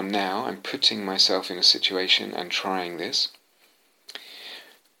going on now. I'm putting myself in a situation and trying this.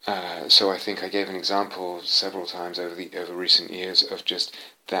 So I think I gave an example several times over recent years of just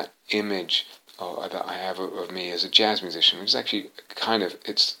that image that I have of me as a jazz musician, which is actually kind of,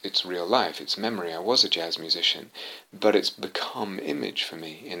 it's real life, it's memory. I was a jazz musician, but it's become image for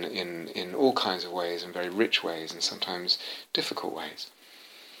me in all kinds of ways, in very rich ways, and sometimes difficult ways,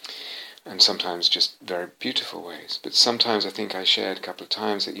 and sometimes just very beautiful ways. But sometimes I think I shared a couple of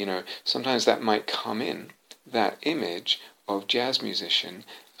times that, sometimes that might come in, that image of jazz musician,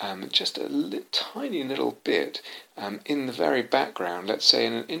 just a tiny little bit in the very background, let's say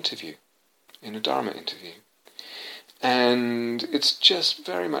in an interview, in a Dharma interview. And it's just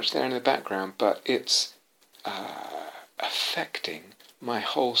very much there in the background, but it's affecting my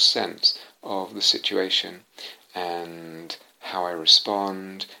whole sense of the situation and how I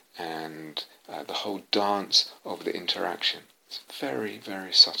respond, and the whole dance of the interaction. It's very,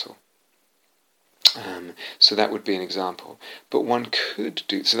 very subtle. So that would be an example. But one could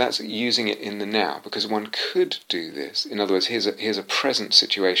do, so that's using it in the now, because one could do this. In other words, here's a present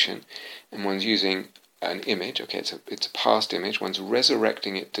situation, and one's using an image. Okay, it's a past image. One's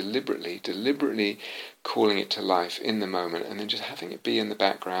resurrecting it deliberately calling it to life in the moment, and then just having it be in the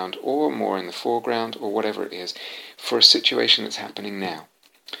background, or more in the foreground, or whatever it is, for a situation that's happening now.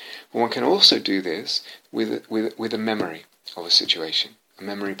 But one can also do this with a memory of a situation. A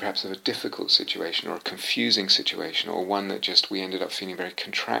memory perhaps of a difficult situation, or a confusing situation, or one that just we ended up feeling very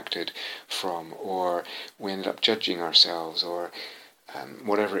contracted from, or we ended up judging ourselves, or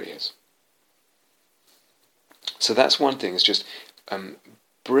whatever it is. So that's one thing, is just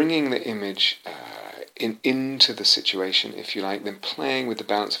bringing the image into the situation, if you like, then playing with the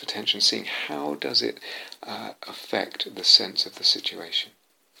balance of attention, seeing how does it affect the sense of the situation.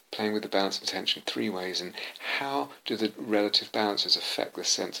 Playing with the balance of attention 3 ways, and how do the relative balances affect the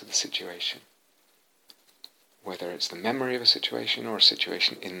sense of the situation? Whether it's the memory of a situation or a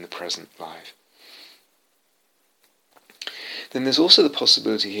situation in the present live. Then there's also the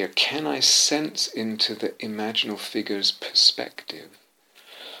possibility here, can I sense into the imaginal figure's perspective,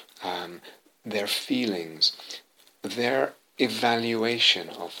 their feelings, their evaluation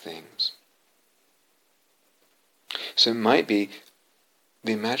of things? So it might be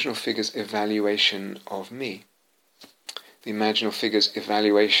the imaginal figure's evaluation of me, the imaginal figure's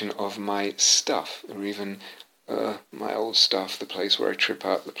evaluation of my stuff, or even my old stuff, the place where I trip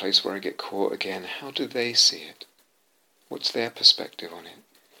up, the place where I get caught again. How do they see it? What's their perspective on it?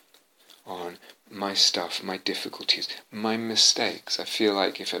 On my stuff, my difficulties, my mistakes. I feel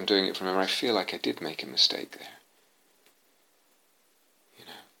like if I'm doing it from memory, I feel like I did make a mistake there.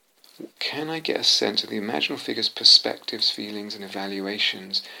 Can I get a sense of the imaginal figure's perspectives, feelings, and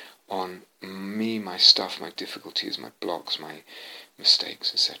evaluations on me, my stuff, my difficulties, my blocks, my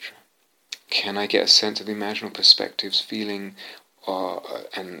mistakes, etc.? Can I get a sense of the imaginal perspectives, feeling,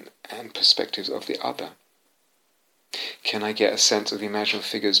 and perspectives of the other? Can I get a sense of the imaginal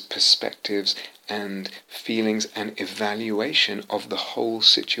figure's perspectives and feelings and evaluation of the whole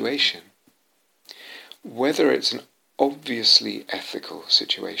situation? whether it's an obviously ethical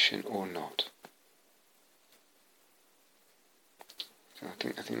situation or not. So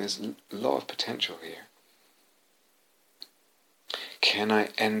I think there's a lot of potential here. Can I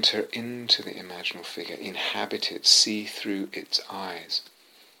enter into the imaginal figure, inhabit it, see through its eyes,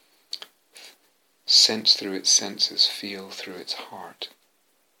 sense through its senses, feel through its heart?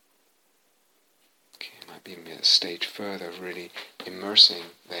 Okay, it might be a stage further of really immersing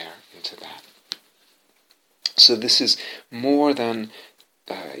there into that. So this is more than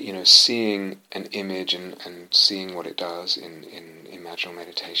seeing an image and seeing what it does in imaginal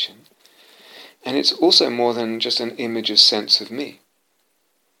meditation. And it's also more than just an image's sense of me.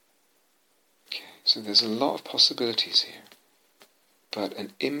 Okay, so there's a lot of possibilities here. But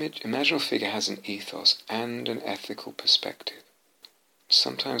an imaginal figure has an ethos and an ethical perspective.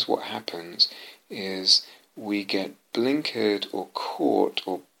 Sometimes what happens is we get blinkered or caught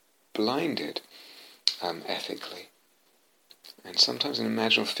or blinded ethically. And sometimes an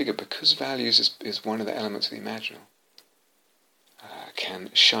imaginal figure, because values is one of the elements of the imaginal,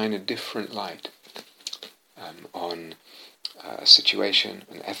 can shine a different light on a situation,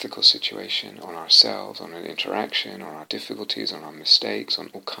 an ethical situation, on ourselves, on an interaction, on our difficulties, on our mistakes,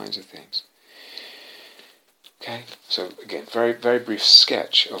 on all kinds of things. Okay, so again, very, very brief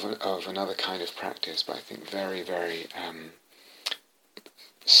sketch of another kind of practice, but I think very, very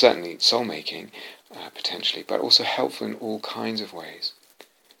certainly soul-making, potentially, but also helpful in all kinds of ways.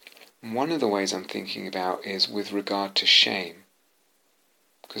 One of the ways I'm thinking about is with regard to shame,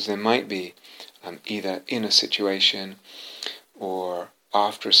 because there might be either in a situation or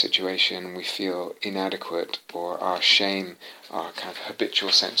after a situation we feel inadequate, or our shame, our kind of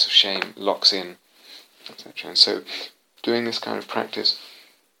habitual sense of shame locks in, etc. And so doing this kind of practice,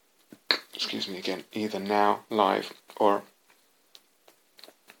 again, either now, live, or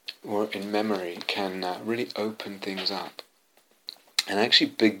in memory, can really open things up and actually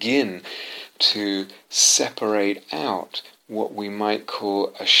begin to separate out what we might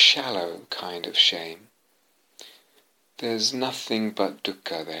call a shallow kind of shame. There's nothing but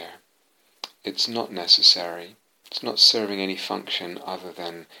dukkha there. It's not necessary. It's not serving any function other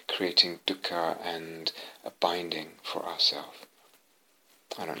than creating dukkha and a binding for ourselves.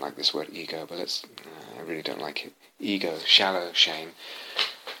 I don't like this word ego, but I really don't like it. Ego, shallow shame.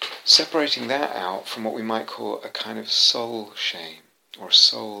 Separating that out from what we might call a kind of soul shame, or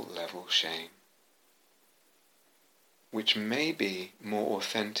soul level shame, which may be more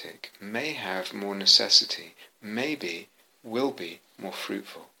authentic, may have more necessity, maybe will be more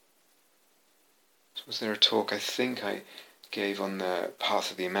fruitful. So was there a talk I think I gave on the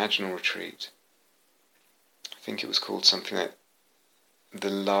Path of the Imaginal Retreat? I think it was called something like The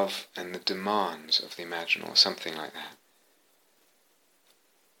Love and the Demands of the Imaginal, or something like that.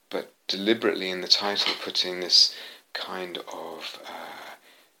 But deliberately in the title putting this kind of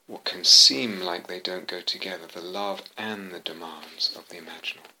what can seem like they don't go together, the love and the demands of the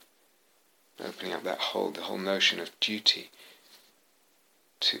imaginal. Opening up the whole notion of duty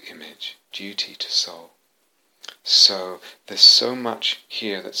to image, duty to soul. So there's so much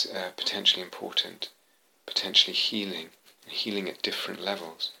here that's potentially important, potentially healing at different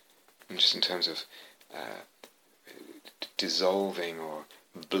levels, and just in terms of dissolving or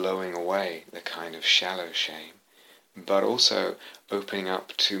blowing away the kind of shallow shame, but also opening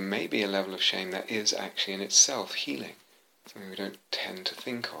up to maybe a level of shame that is actually in itself healing, something we don't tend to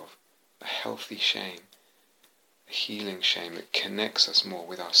think of, a healthy shame, a healing shame that connects us more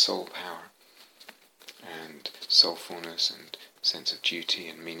with our soul power and soulfulness and sense of duty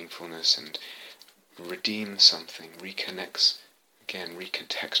and meaningfulness, and redeems something, reconnects, again,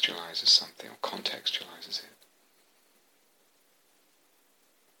 recontextualizes something or contextualizes it.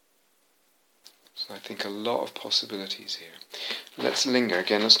 So I think a lot of possibilities here. Let's linger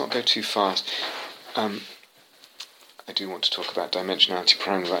again. Let's not go too fast. I do want to talk about dimensionality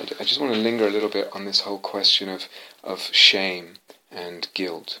primarily, but I just want to linger a little bit on this whole question of shame and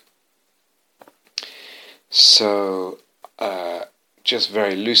guilt. So, just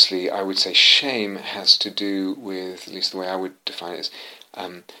very loosely, I would say shame has to do with, at least the way I would define it, is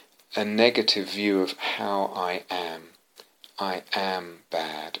a negative view of how I am. I am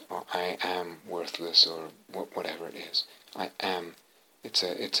bad, or I am worthless, or whatever it is. I am. It's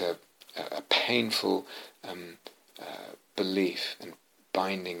a painful belief and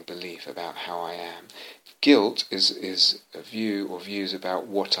binding belief about how I am. Guilt is a view or views about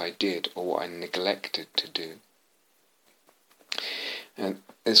what I did or what I neglected to do. And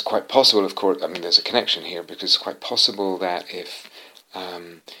it's quite possible, of course, there's a connection here, because it's quite possible that if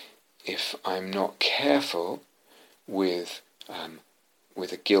I'm not careful with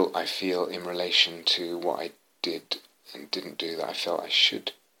with a guilt I feel in relation to what I did and didn't do that I felt I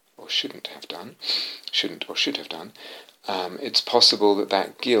should or shouldn't have done, it's possible that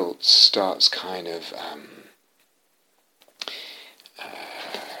that guilt starts kind of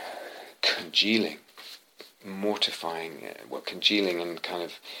congealing, mortifying, congealing and kind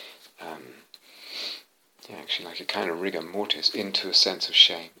of, actually like a kind of rigor mortis into a sense of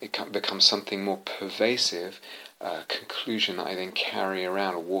shame. It becomes something more pervasive, conclusion that I then carry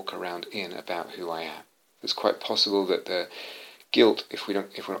around or walk around in about who I am. It's quite possible that the guilt, if we're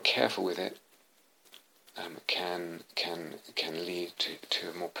not careful with it, can lead to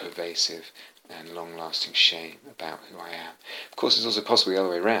a more pervasive and long-lasting shame about who I am. Of course, it's also possible the other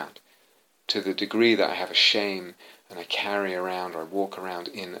way around. To the degree that I have a shame and I carry around or I walk around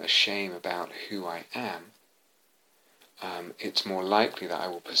in a shame about who I am, it's more likely that I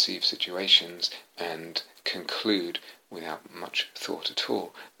will perceive situations and conclude without much thought at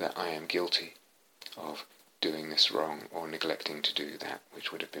all that I am guilty of doing this wrong or neglecting to do that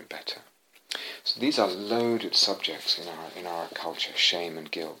which would have been better. So these are loaded subjects in our culture, shame and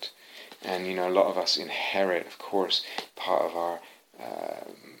guilt. And a lot of us inherit, of course, part of our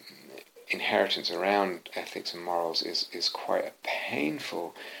inheritance around ethics and morals is quite a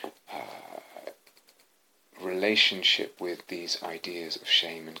painful relationship with these ideas of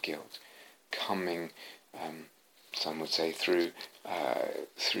shame and guilt, coming, some would say, through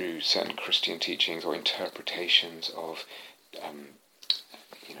certain Christian teachings or interpretations of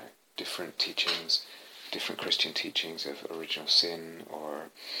different teachings, different Christian teachings of original sin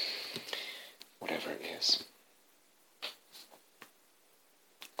or whatever it is.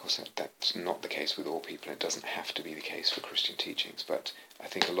 Of course, that's not the case with all people. It doesn't have to be the case for Christian teachings, but I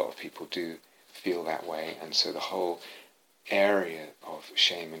think a lot of people do feel that way, and so the whole area of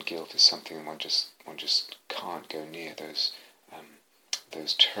shame and guilt is something one just can't go near those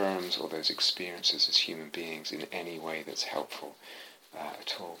terms or those experiences as human beings in any way that's helpful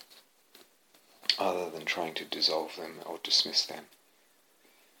at all, other than trying to dissolve them or dismiss them.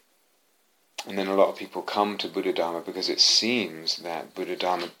 And then a lot of people come to Buddha Dharma because it seems that Buddha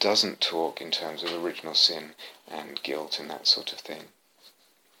Dharma doesn't talk in terms of original sin and guilt and that sort of thing.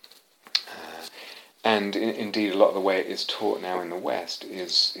 And indeed, a lot of the way it is taught now in the West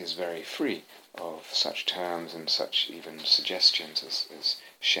is very free of such terms and such even suggestions as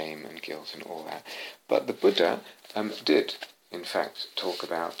shame and guilt and all that. But the Buddha did, in fact, talk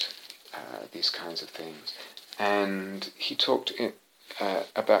about these kinds of things. And he talked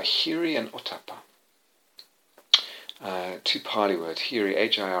about hiri and ottappa. Two Pali words, hiri,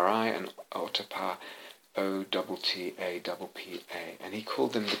 H-I-R-I, and ottappa, O-T-T-A-P-P-A. And he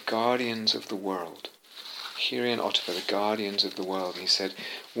called them the guardians of the world. Hiri and ottappa, the guardians of the world. And he said,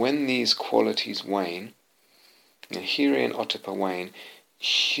 when these qualities wane, hiri and ottappa wane,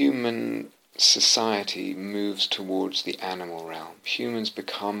 human society moves towards the animal realm. Humans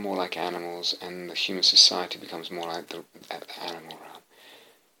become more like animals, and the human society becomes more like the animal realm.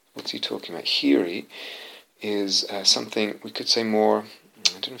 What's he talking about? Hiri is something we could say more,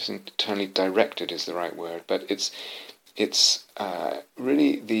 I don't know if internally directed is the right word, but it's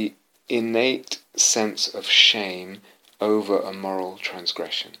really the innate sense of shame over a moral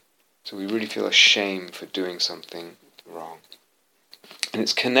transgression. So we really feel ashamed for doing something wrong. And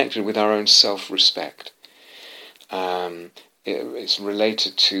it's connected with our own self-respect. It's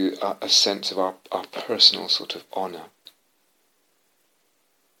related to a sense of our personal sort of honour.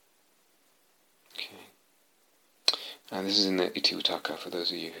 Okay. And this is in the Itiwutaka, for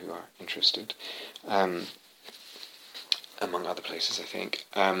those of you who are interested. Among other places, I think.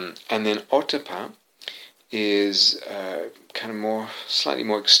 And then ottappa is kind of slightly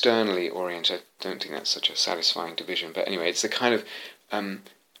more externally oriented. I don't think that's such a satisfying division, but anyway, it's the kind of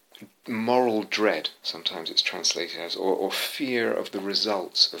moral dread, sometimes it's translated as, or fear of the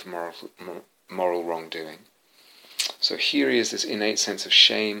results of moral wrongdoing. So hiri is this innate sense of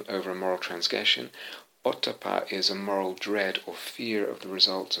shame over a moral transgression. Ottappa is a moral dread or fear of the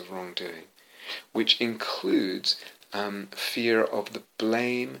results of wrongdoing, which includes fear of the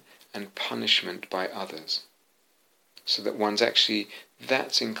blame and punishment by others. So that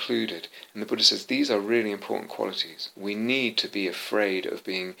that's included. And the Buddha says these are really important qualities. We need to be afraid of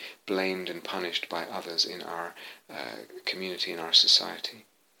being blamed and punished by others in our community, in our society.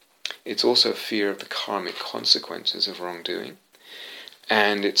 It's also a fear of the karmic consequences of wrongdoing.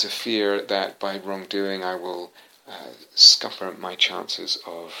 And it's a fear that by wrongdoing I will scupper my chances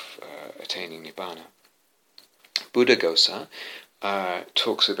of attaining Nibbana. Buddhaghosa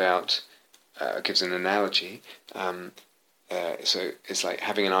talks about, gives an analogy, so it's like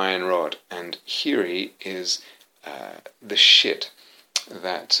having an iron rod, and hiri is the shit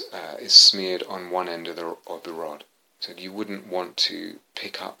that is smeared on one end of the rod. So you wouldn't want to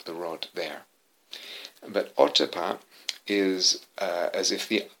pick up the rod there. But ottapa is as if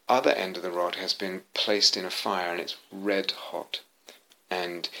the other end of the rod has been placed in a fire and it's red hot,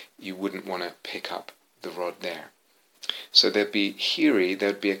 and you wouldn't want to pick up the rod there. So there'd be hiri,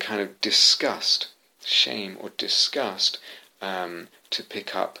 there'd be a kind of disgust, shame or disgust, to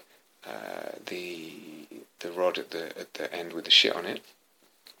pick up the rod at the end with the shit on it.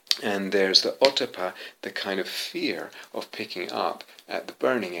 And there's the ottapa, the kind of fear of picking up at the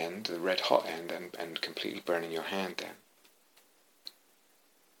burning end, the red hot end, and completely burning your hand then.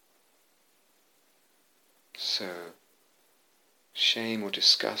 So, shame or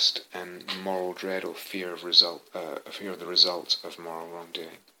disgust and moral dread or fear of the results of moral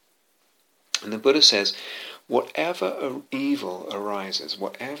wrongdoing. And the Buddha says, whatever evil arises,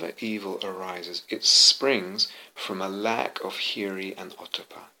 it springs from a lack of hiri and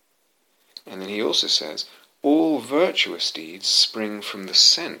ottapa. And then he also says, all virtuous deeds spring from the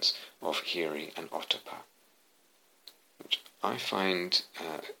sense of hiri and ottapa, which I find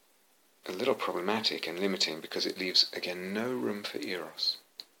a little problematic and limiting, because it leaves, again, no room for eros.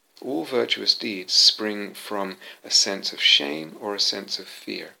 All virtuous deeds spring from a sense of shame or a sense of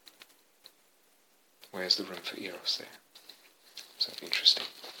fear. Where's the room for eros there? So interesting.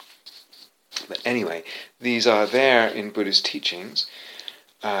 But anyway, these are there in Buddha's teachings,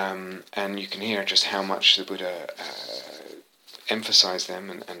 and you can hear just how much the Buddha emphasized them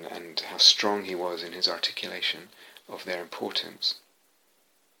and how strong he was in his articulation of their importance.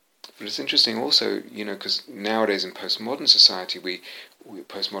 But it's interesting also, because nowadays in postmodern society, we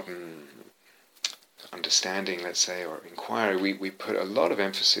postmodern understanding, let's say, or inquiry, we put a lot of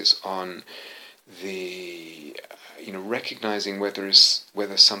emphasis on the recognizing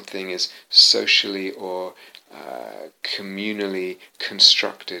whether something is socially or communally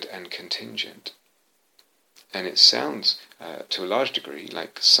constructed and contingent. And it sounds to a large degree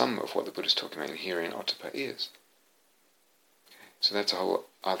like some of what the Buddha is talking about in Hiri and Ottappa is. Okay. So that's a whole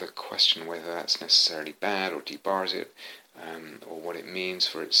other question, whether that's necessarily bad or debars it, or what it means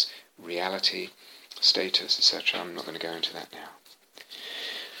for its reality, status, etc. I'm not going to go into that now.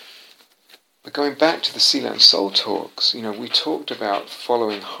 But going back to the Sila and Soul talks, we talked about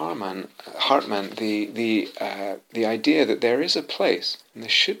following Hartman, the idea that there is a place, and there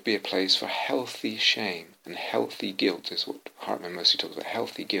should be a place for healthy shame and healthy guilt, is what Hartman mostly talks about,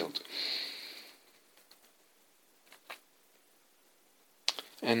 healthy guilt.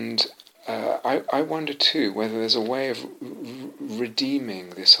 And I wonder too whether there's a way of redeeming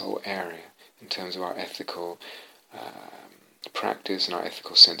this whole area in terms of our ethical practice and our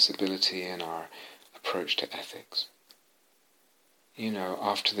ethical sensibility and our approach to ethics.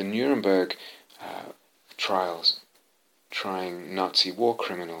 After the Nuremberg trials, trying Nazi war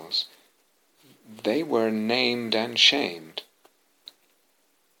criminals, they were named and shamed,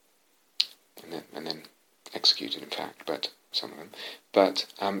 and then executed, in fact, but some of them. But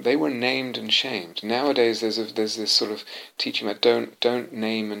they were named and shamed. Nowadays, there's this sort of teaching about don't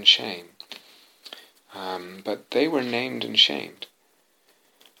name and shame. But they were named and shamed.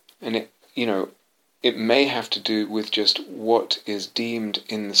 And it may have to do with just what is deemed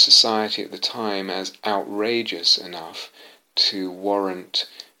in the society at the time as outrageous enough to warrant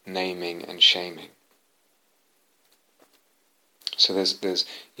naming and shaming. So there's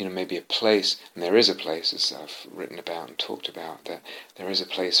maybe a place, and there is a place, as I've written about and talked about, that there is a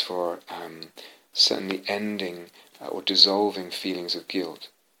place for certainly ending or dissolving feelings of guilt,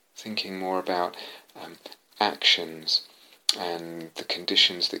 thinking more about actions and the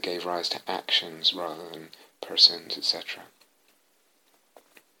conditions that gave rise to actions rather than persons, etc.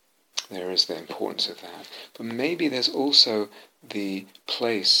 There is the importance of that. But maybe there's also the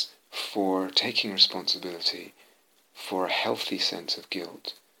place for taking responsibility for a healthy sense of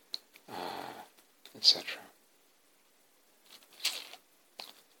guilt, etc.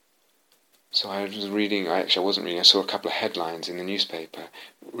 So I was reading, I wasn't reading, I saw a couple of headlines in the newspaper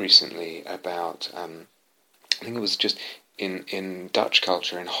recently about, I think it was just in Dutch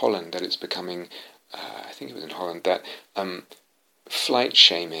culture, in Holland, that it's becoming, I think it was in Holland, that flight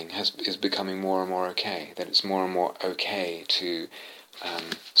shaming is becoming more and more okay, that it's more and more okay to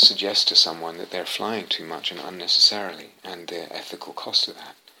suggest to someone that they're flying too much and unnecessarily, and the ethical cost of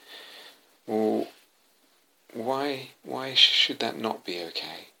that. Well, why should that not be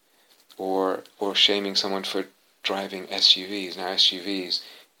okay? Or shaming someone for driving SUVs. Now SUVs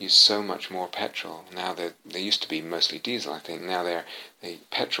use so much more petrol. Now they used to be mostly diesel, I think. Now they're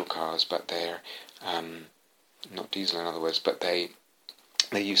petrol cars, but they're not diesel in other words, but they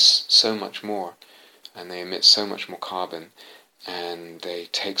use so much more, and they emit so much more carbon, and they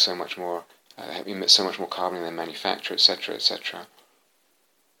take so much more, emit so much more carbon in their manufacture, etc., etc.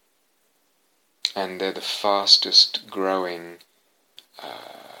 And they're the fastest growing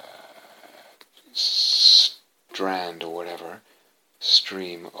strand or whatever,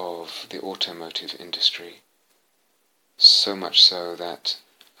 stream of the automotive industry. So much so that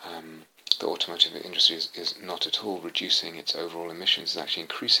the automotive industry is not at all reducing its overall emissions, it's actually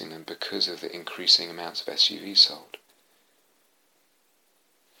increasing them because of the increasing amounts of SUVs sold.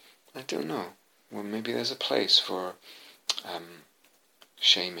 I don't know. Well, maybe there's a place for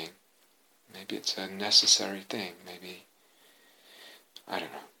shaming. Maybe it's a necessary thing. Maybe, I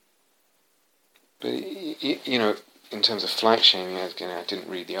don't know. But, you know, in terms of flight shaming, again, I didn't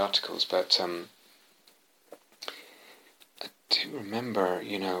read the articles, but I do remember,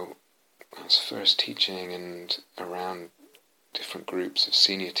 you know, I was first teaching and around different groups of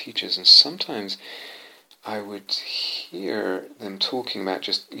senior teachers, and sometimes I would hear them talking about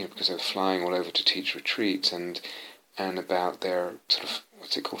just, you know, because they were flying all over to teach retreats and about their sort of,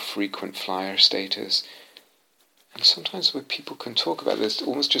 what's it called, frequent flyer status. And sometimes when people can talk about this, it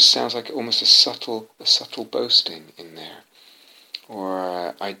almost just sounds like almost a subtle boasting in there,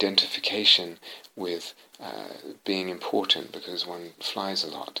 or identification with being important because one flies a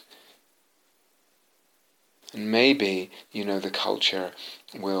lot. And maybe, you know, the culture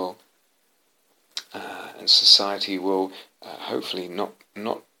will and society will hopefully not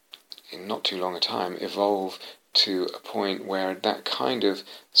in not too long a time evolve to a point where that kind of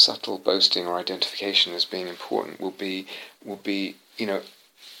subtle boasting or identification as being important will be you know,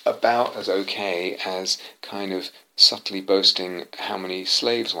 about as okay as kind of subtly boasting how many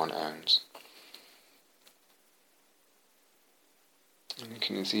slaves one owns.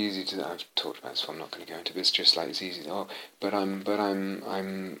 And it's easy to, I've talked about this, so I'm not going to go into this, just like it's easy to, but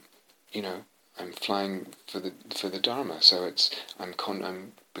I'm you know, I'm flying for the Dharma, so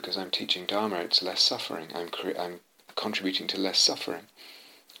I'm because I'm teaching Dharma, it's less suffering. I'm contributing to less suffering.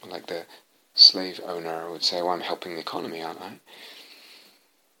 Like the slave owner would say, well, I'm helping the economy, aren't I?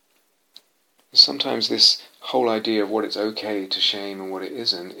 Sometimes this whole idea of what it's okay to shame and what it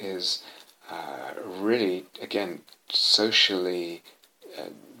isn't is really, again, socially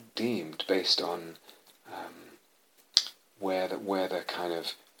deemed based on where the kind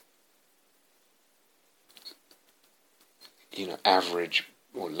of, you know, average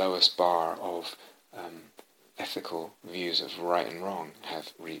or lowest bar of ethical views of right and wrong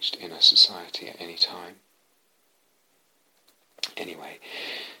have reached in a society at any time. Anyway,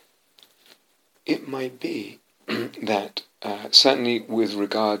 it might be that certainly with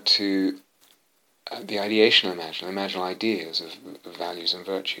regard to the ideational imaginal ideas of values and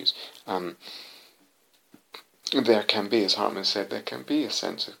virtues, there can be, as Hartman said, there can be a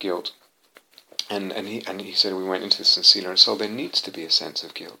sense of guilt. And he said, we went into this in Sila and Soul, there needs to be a sense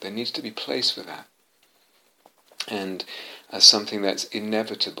of guilt. There needs to be place for that. And as something that's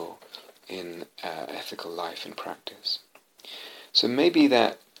inevitable in ethical life and practice. So maybe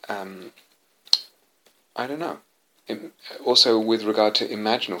that, I don't know. Also with regard to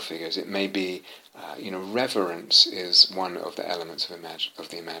imaginal figures, it may be, you know, reverence is one of the elements of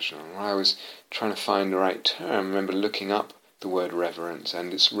the imaginal. When I was trying to find the right term, I remember looking up the word reverence,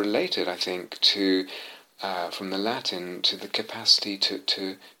 and it's related, I think, to from the Latin to the capacity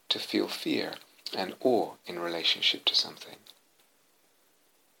to feel fear and awe in relationship to something.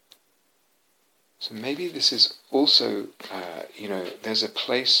 So maybe this is also, you know, there's a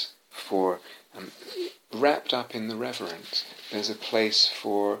place for, wrapped up in the reverence, there's a place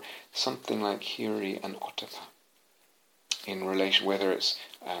for something like hiri and ottappa in relation, whether it's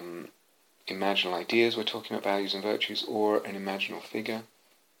imaginal ideas, we're talking about values and virtues, or an imaginal figure,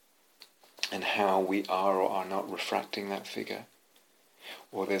 and how we are or are not refracting that figure.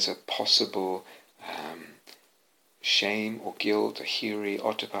 Or there's a possible shame or guilt, a hiri,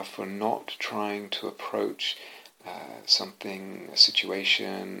 ottappa, for not trying to approach something, a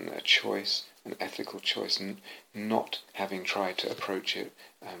situation, a choice, an ethical choice, not having tried to approach it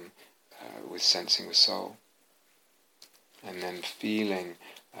with sensing with soul. And then feeling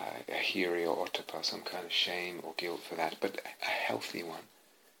a hiri or ottappa, some kind of shame or guilt for that, but a healthy one.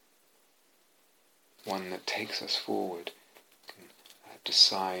 One that takes us forward, can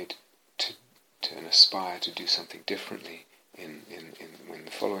decide to and aspire to do something differently in when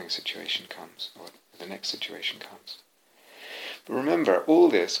the following situation comes, or the next situation comes. But remember, all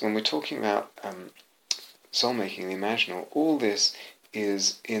this, when we're talking about soul-making, the imaginal, all this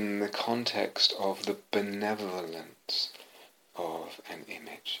is in the context of the benevolence of an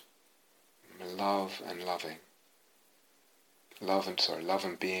image. Love and loving. Love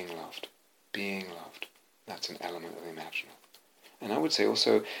and being loved. Being loved. That's an element of the imaginal. And I would say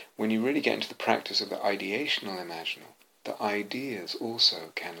also, when you really get into the practice of the ideational imaginal, the ideas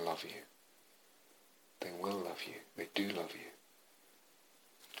also can love you. They will love you. They do love you.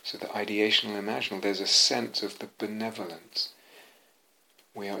 So the ideational imaginal, there's a sense of the benevolence.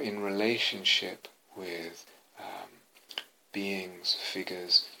 We are in relationship with beings,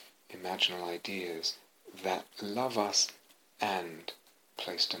 figures, imaginal ideas that love us and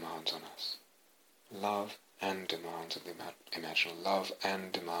place demands on us. Love and demands of the imaginal. Love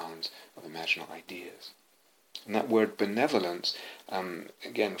and demands of imaginal ideas. And that word benevolence,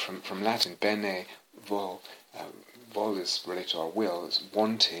 again from Latin, bene vol, vol is related to our will, it's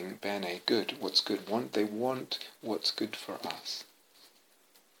wanting, bene, good, what's good. They want what's good for us.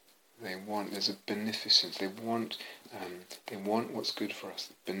 There's a beneficence, they want what's good for us.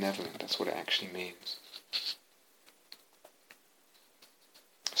 Benevolent, that's what it actually means.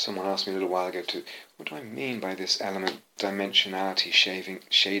 Someone asked me a little while ago what do I mean by this element, dimensionality,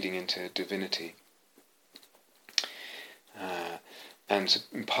 shading into divinity? And so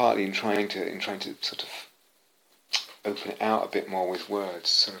partly in trying to sort of open it out a bit more with words,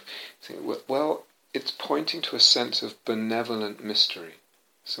 sort of think, well, it's pointing to a sense of benevolent mystery.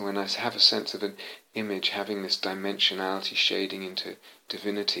 So when I have a sense of an image having this dimensionality shading into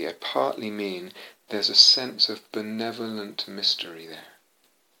divinity, I partly mean there's a sense of benevolent mystery there.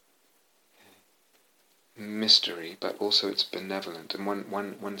 Mystery, but also it's benevolent, and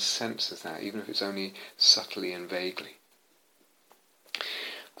one senses that, even if it's only subtly and vaguely.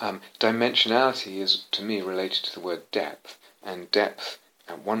 Dimensionality is, to me, related to the word depth, and depth,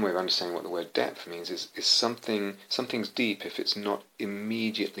 one way of understanding what the word depth means is something's deep if it's not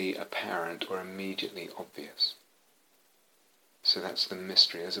immediately apparent or immediately obvious. So that's the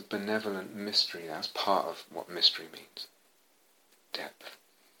mystery. There's a benevolent mystery. That's part of what mystery means. Depth.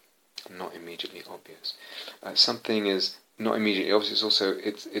 Not immediately obvious. Something is not immediately obvious. It's also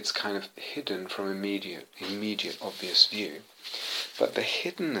it's kind of hidden from immediate obvious view. But the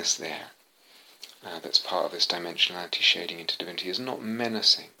hiddenness there, that's part of this dimensionality shading into divinity, is not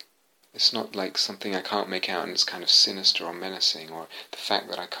menacing. It's not like something I can't make out and it's kind of sinister or menacing, or the fact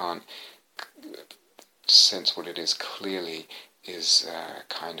that I can't sense what it is clearly is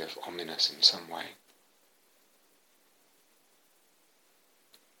kind of ominous in some way.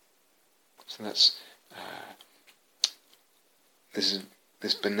 So that's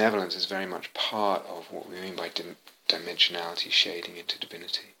this benevolence is very much part of what we mean by dimensionality shading into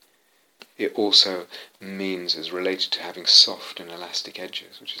divinity. It also is related to having soft and elastic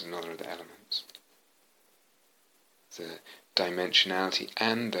edges, which is another of the elements. The dimensionality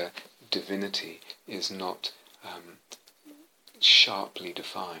and the divinity is not sharply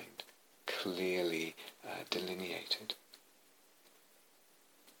defined, clearly delineated.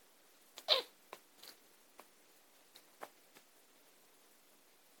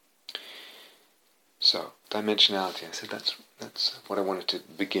 So, dimensionality, I said that's what I wanted to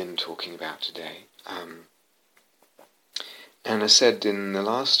begin talking about today. And I said in the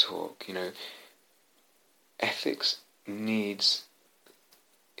last talk, ethics needs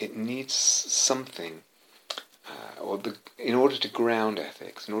something, in order to ground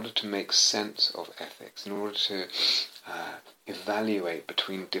ethics, in order to make sense of ethics, in order to evaluate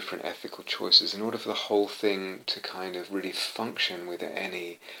between different ethical choices, in order for the whole thing to kind of really function with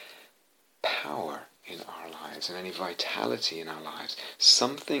any power in our lives and any vitality in our lives,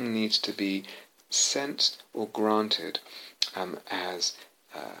 something needs to be sensed or granted as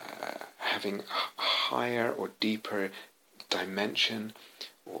having a higher or deeper dimension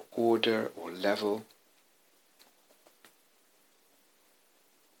or order or level.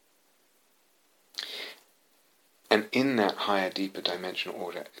 And in that higher, deeper dimensional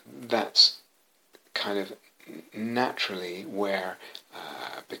order, that's kind of naturally where,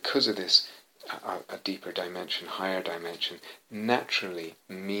 because of this, a deeper dimension, higher dimension, naturally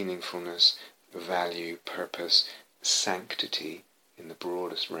meaningfulness, value, purpose, sanctity, in the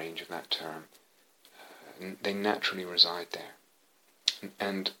broadest range of that term, they naturally reside there.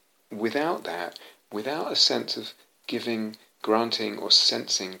 And without that, without a sense of granting or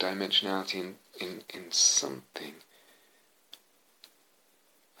sensing dimensionality in something,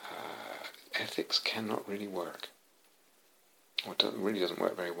 ethics cannot really work, or really doesn't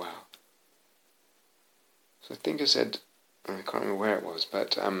work very well. So I think I said, I can't remember where it was,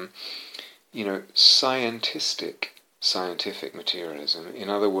 but scientific materialism, in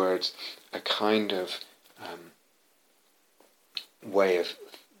other words, a kind of way of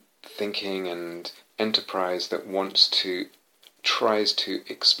thinking and enterprise that tries to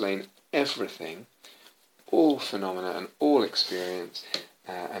explain everything, all phenomena and all experience,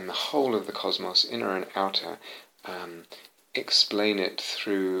 and the whole of the cosmos, inner and outer, explain it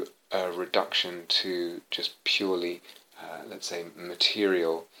through a reduction to just purely, let's say,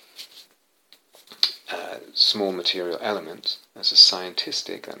 material, small material elements. That's a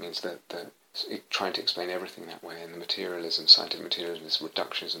scientistic. That means that trying to explain everything that way. And the materialism, scientific materialism, is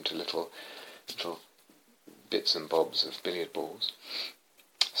reductionism to little bits and bobs of billiard balls.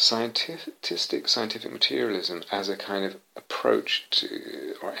 Scientific materialism as a kind of approach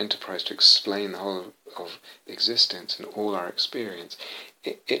to, or enterprise to explain the whole of existence and all our experience,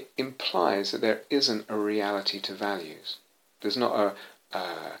 it implies that there isn't a reality to values. There's not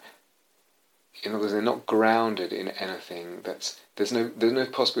in other words, they're not grounded in anything there's no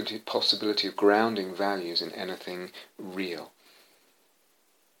possibility of grounding values in anything real.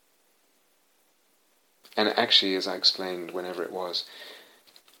 And actually, as I explained whenever it was,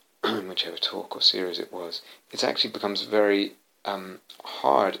 whichever talk or series it was, it actually becomes very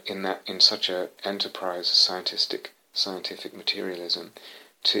hard in such an enterprise as scientific materialism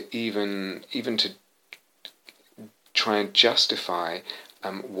to even to try and justify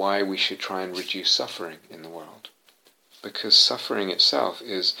why we should try and reduce suffering in the world, because suffering itself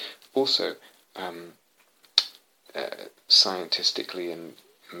is also scientifically and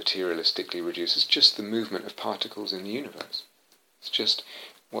materialistically reduced. It's just the movement of particles in the universe. It's just,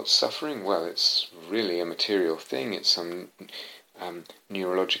 what's suffering? Well, it's really a material thing. It's some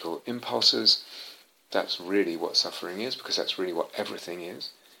neurological impulses. That's really what suffering is, because that's really what everything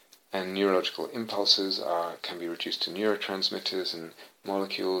is. And neurological impulses can be reduced to neurotransmitters and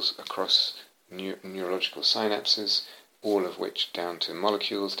molecules across neurological synapses, all of which down to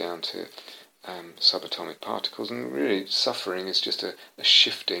molecules, down to subatomic particles. And really, suffering is just a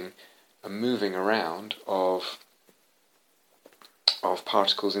shifting, a moving around of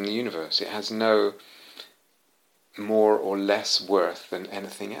particles in the universe. It has no more or less worth than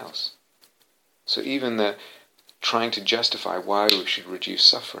anything else. So even trying to justify why we should reduce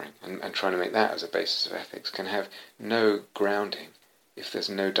suffering and trying to make that as a basis of ethics can have no grounding if there's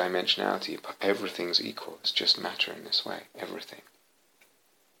no dimensionality. Everything's equal. It's just matter in this way. Everything.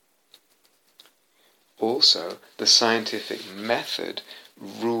 Also, the scientific method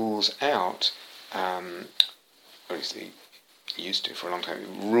rules out, or at least it used to for a long time,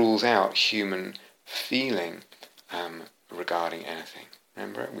 it rules out human feeling regarding anything.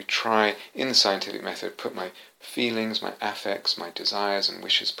 Remember, we try, in the scientific method, put my feelings, my affects, my desires and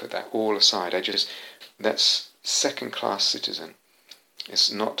wishes, put that all aside. That's second-class citizen.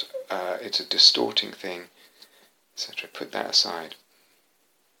 It's not, it's a distorting thing, etc. Put that aside.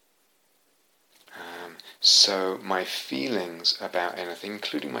 So my feelings about anything,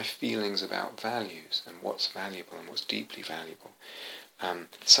 including my feelings about values and what's valuable and what's deeply valuable, the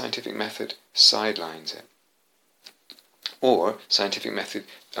scientific method sidelines it. Or scientific method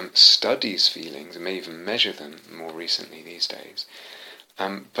studies feelings and may even measure them more recently these days,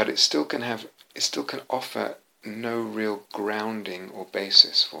 but it still can offer no real grounding or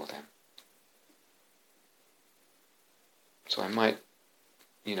basis for them. So I might,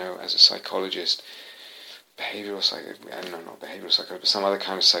 as a psychologist, but some other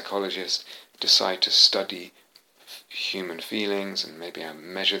kind of psychologist, decide to study human feelings and maybe I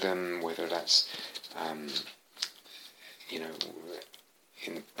measure them, whether that's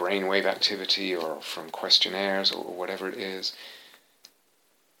in brainwave activity or from questionnaires or whatever it is.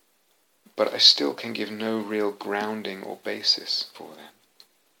 But I still can give no real grounding or basis for them.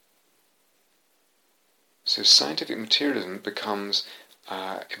 So scientific materialism becomes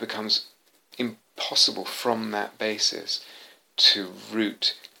impossible from that basis to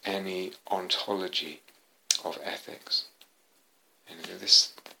root any ontology of ethics. And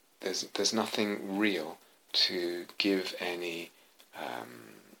there's nothing real to give any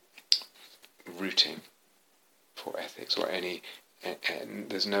rooting for ethics, or and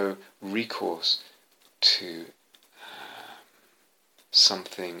there's no recourse to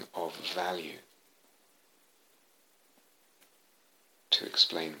something of value to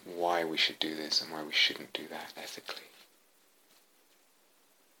explain why we should do this and why we shouldn't do that ethically.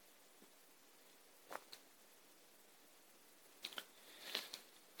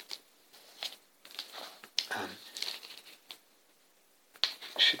 I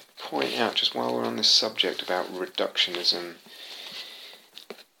should point out, just while we're on this subject about reductionism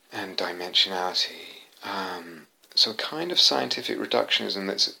and dimensionality, so a kind of scientific reductionism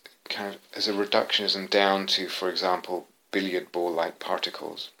that's kind of as a reductionism down to, for example, billiard ball-like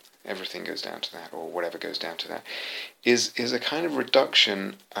particles, everything goes down to that, or whatever goes down to that, is a kind of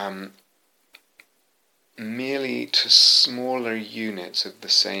reduction merely to smaller units of the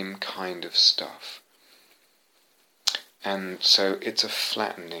same kind of stuff. And so it's a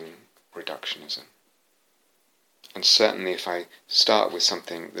flattening reductionism. And certainly if I start with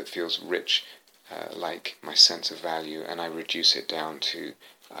something that feels rich, like my sense of value, and I reduce it down to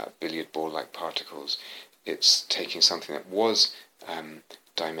billiard ball-like particles, it's taking something that was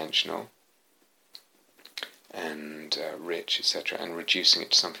dimensional and rich, etc., and reducing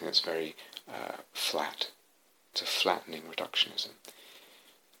it to something that's very flat. It's a flattening reductionism.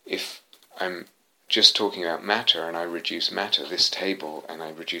 If I'm just talking about matter and I reduce matter, this table, and I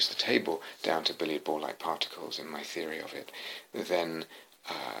reduce the table down to billiard ball-like particles in my theory of it, then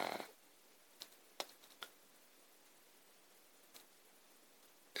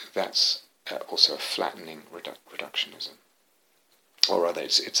that's also a flattening reductionism. Or rather,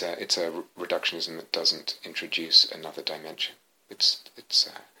 it's a reductionism that doesn't introduce another dimension. It's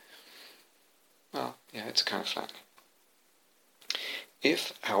a kind of flattening.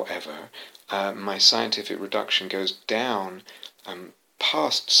 If, however, my scientific reduction goes down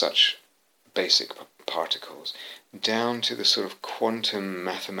past such basic particles, down to the sort of quantum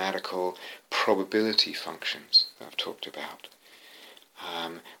mathematical probability functions that I've talked about,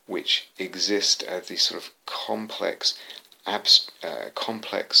 which exist as these sort of complex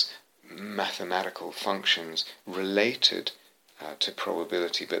mathematical functions related to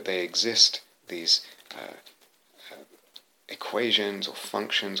probability, but they exist, these equations or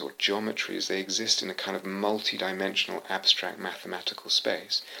functions or geometries, they exist in a kind of multi-dimensional abstract mathematical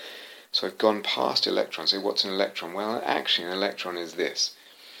space. So I've gone past electrons. Say, what's an electron? Well, actually an electron is this.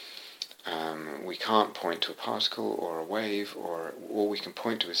 We can't point to a particle or a wave, or all we can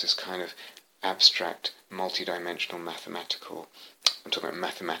point to is this kind of abstract multi-dimensional mathematical, I'm talking about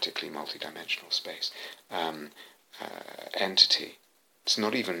mathematically multi-dimensional space, entity. It's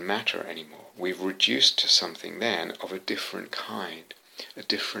not even matter anymore. We've reduced to something then of a different kind, a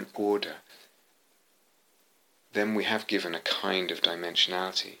different order. Then we have given a kind of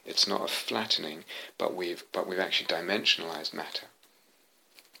dimensionality. It's not a flattening, but we've actually dimensionalized matter.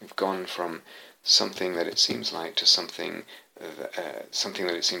 We've gone from something that it seems like to something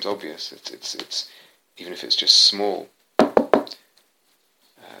that it seems obvious. It's even if it's just small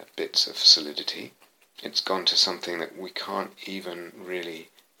bits of solidity. It's gone to something that we can't even really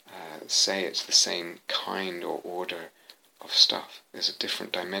say it's the same kind or order of stuff. There's a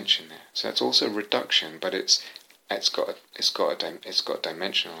different dimension there. So that's also reduction, but it's got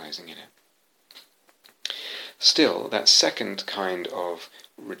dimensionalizing in it. Still, that second kind of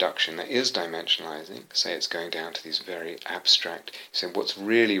reduction that is dimensionalizing, say it's going down to these very abstract, so what's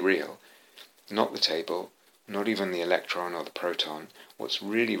really real, not the table, not even the electron or the proton, what's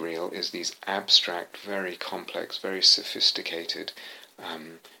really real is these abstract, very complex, very sophisticated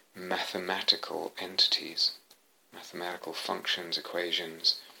mathematical entities, mathematical functions,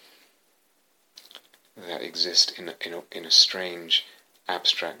 equations that exist in a strange,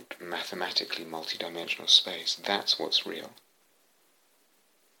 abstract, mathematically multidimensional space. That's what's real.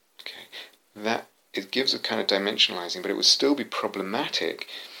 Okay, that it gives a kind of dimensionalizing, but it would still be problematic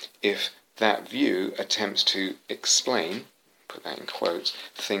if that view attempts to explain, put that in quotes,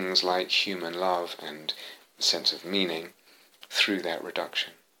 things like human love and sense of meaning through that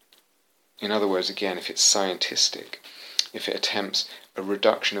reduction. In other words, again, if it's scientistic, if it attempts a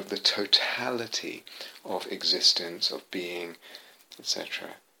reduction of the totality of existence, of being,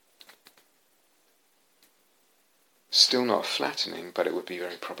 etc., still not flattening, but it would be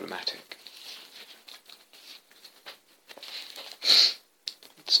very problematic.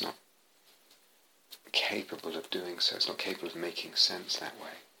 It's not capable of doing so. It's not capable of making sense that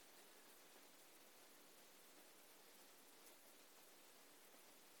way.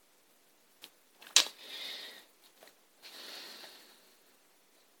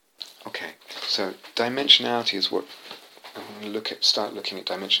 Okay, so dimensionality is what I'm going to start looking at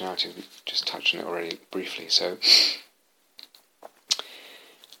dimensionality. We've just touched on it already briefly. So,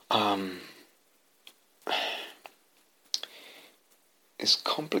 it's a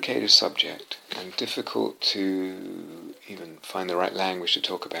complicated subject and difficult to even find the right language to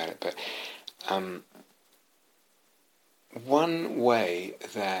talk about it, but one way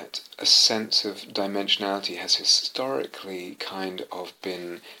that a sense of dimensionality has historically kind of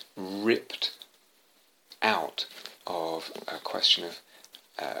been ripped out of a question of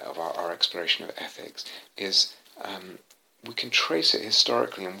our exploration of ethics is we can trace it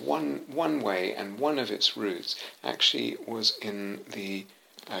historically, and one way, and one of its roots actually was in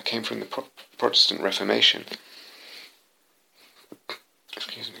came from the Protestant Reformation.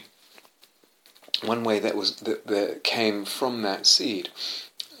 Excuse me. One way that came from that seed,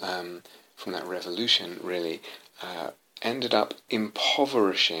 from that revolution, really, ended up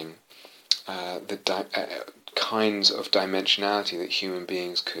impoverishing the kinds of dimensionality that human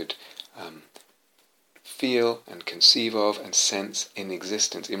beings could feel and conceive of and sense in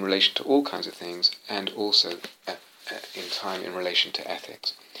existence in relation to all kinds of things, and also in time in relation to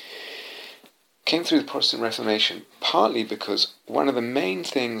ethics. Came through the Protestant Reformation partly because one of the main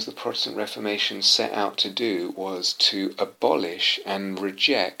things the Protestant Reformation set out to do was to abolish and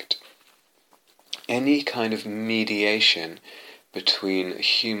reject any kind of mediation between a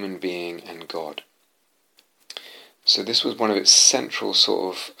human being and God. So this was one of its central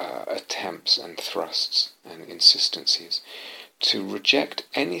sort of attempts and thrusts and insistencies, to reject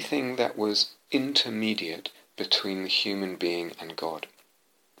anything that was intermediate between the human being and God.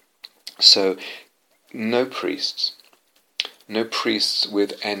 So no priests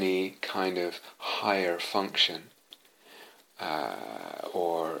with any kind of higher function,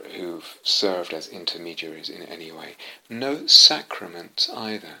 or who've served as intermediaries in any way. No sacraments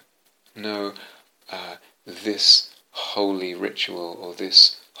either. No this holy ritual or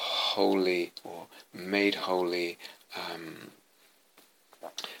this holy or made holy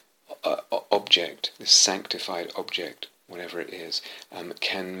object, this sanctified object, whatever it is,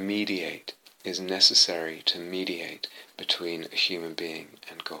 is necessary to mediate between a human being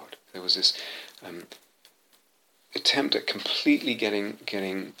and God. There was this attempt at completely getting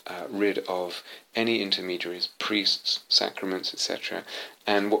rid of any intermediaries, priests, sacraments, etc.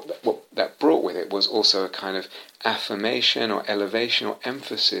 And what that brought with it was also a kind of affirmation or elevation or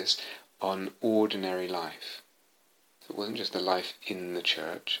emphasis on ordinary life. It wasn't just the life in the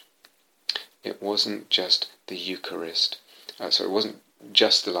church. It wasn't just the Eucharist. So it wasn't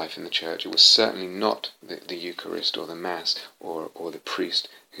just the life in the church. It was certainly not the Eucharist or the Mass or the priest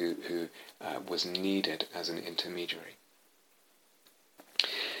who was needed as an intermediary.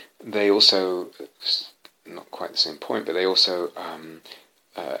 They also, not quite the same point, but they also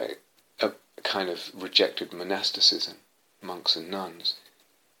kind of rejected monasticism, monks and nuns,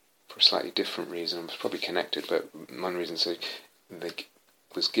 for a slightly different reason. It was probably connected, but one reason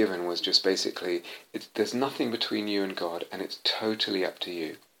was given was just basically, there's nothing between you and God, and it's totally up to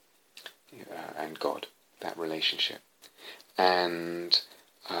you and God, that relationship. And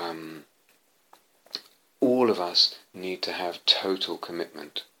all of us need to have total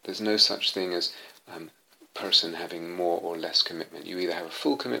commitment. There's no such thing as person having more or less commitment. You either have a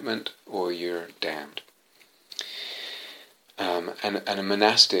full commitment or you're damned. And a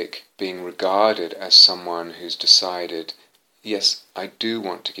monastic being regarded as someone who's decided, yes, I do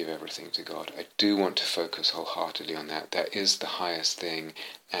want to give everything to God. I do want to focus wholeheartedly on that. That is the highest thing,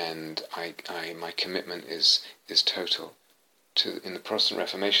 and my commitment is total. In the Protestant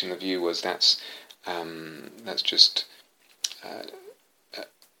Reformation, the view was that's just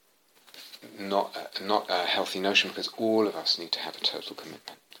not a healthy notion, because all of us need to have a total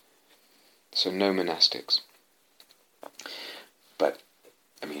commitment. So no monastics. But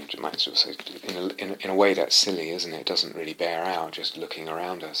I mean, you might sort of say, in a way that's silly, isn't it? It doesn't really bear out just looking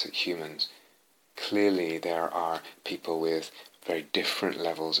around us at humans. Clearly there are people with very different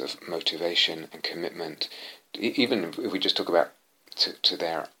levels of motivation and commitment, even if we just talk about to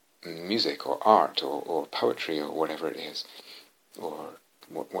their music or art or poetry or whatever it is, or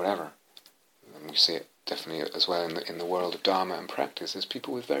whatever. And we see it definitely as well in the world of Dharma and practice. There's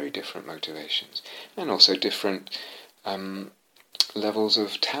people with very different motivations, and also different levels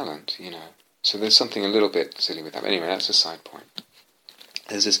of talent, So there's something a little bit silly with that. But anyway, that's a side point.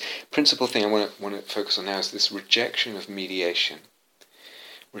 There's this principal thing I want to focus on now, is this rejection of mediation.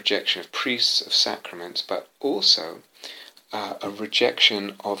 Rejection of priests, of sacraments, but also a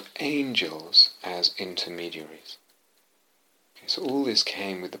rejection of angels as intermediaries. Okay, so all this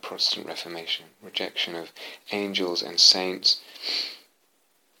came with the Protestant Reformation. Rejection of angels and saints,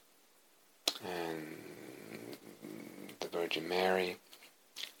 and the Virgin Mary.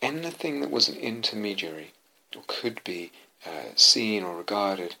 Anything that was an intermediary, or could be seen or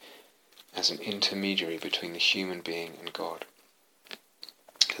regarded as an intermediary between the human being and God.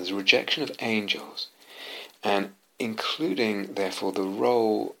 There's a rejection of angels, and including, therefore, the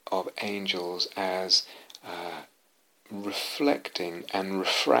role of angels as reflecting and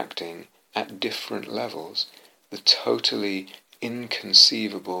refracting at different levels the totally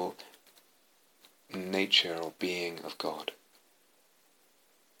inconceivable nature or being of God.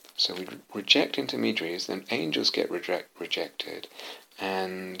 So we reject intermediaries, then angels get rejected,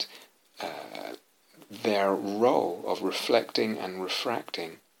 and their role of reflecting and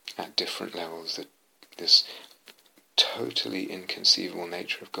refracting at different levels, this totally inconceivable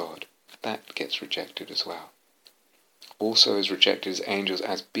nature of God, that gets rejected as well. Also is rejected as angels,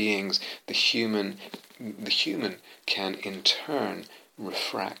 as beings the human can in turn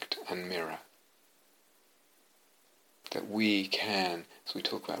refract and mirror. that we can, as we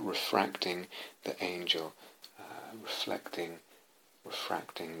talk about refracting the angel, refracting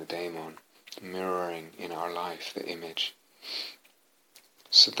the daemon, mirroring in our life the image.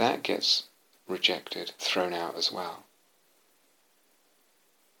 So that gets rejected, thrown out as well.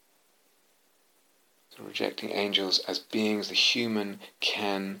 So rejecting angels as beings the human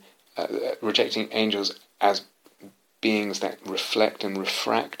can, rejecting angels as beings that reflect and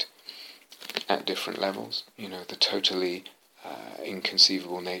refract at different levels. The totally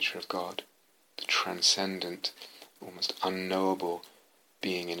inconceivable nature of God, the transcendent, almost unknowable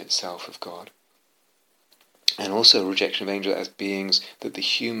being in itself of God. And also rejection of angels as beings that the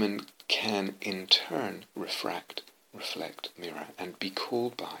human can in turn refract, reflect, mirror, and be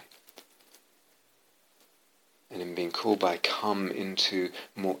called by. And in being called by, come into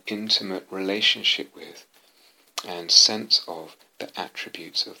more intimate relationship with and sense of the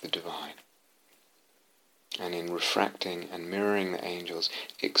attributes of the divine. And in refracting and mirroring the angels,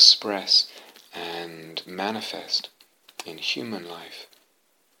 express and manifest in human life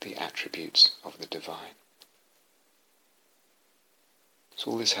the attributes of the divine.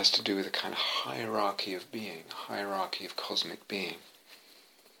 So all this has to do with a kind of hierarchy of being, hierarchy of cosmic being.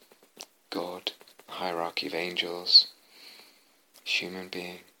 God, hierarchy of angels, human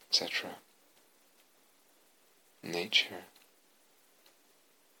being, etc. Nature.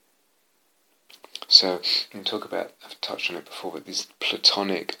 So, we talk about, I've touched on it before, but these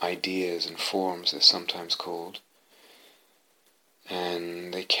Platonic ideas and forms, they're sometimes called,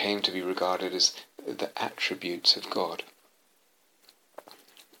 and they came to be regarded as the attributes of God.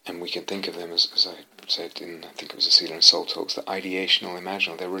 And we can think of them as I said in, I think it was the Sealer and Soul Talks, the ideational,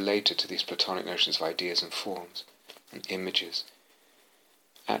 imaginal. They're related to these Platonic notions of ideas and forms and images.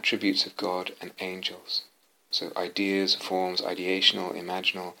 Attributes of God and angels. So ideas, forms, ideational,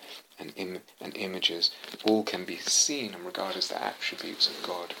 imaginal, and images all can be seen and regarded as the attributes of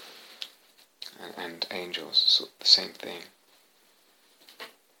God and angels. So the same thing.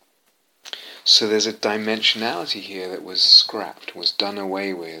 So there's a dimensionality here that was scrapped, was done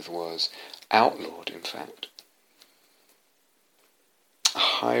away with, was outlawed, in fact. A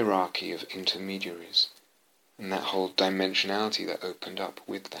hierarchy of intermediaries, and that whole dimensionality that opened up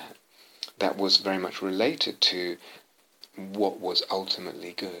with that. That was very much related to what was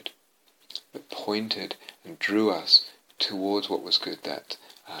ultimately good, that pointed and drew us towards what was good, that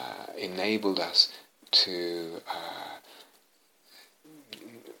enabled us to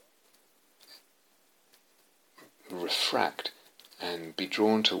refract and be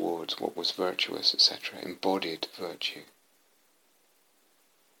drawn towards what was virtuous, etc., embodied virtue,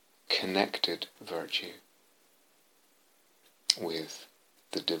 connected virtue with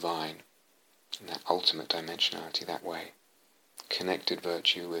the divine, and that ultimate dimensionality that way, connected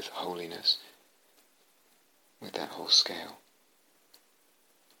virtue with holiness, with that whole scale.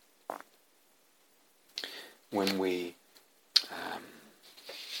 When we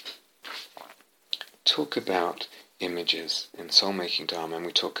talk about images in Soulmaking Dharma, and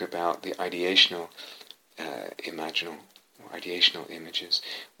we talk about the ideational, imaginal, or ideational images,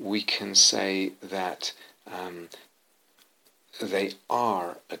 we can say that they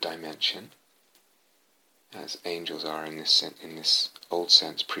are a dimension, as angels are in this old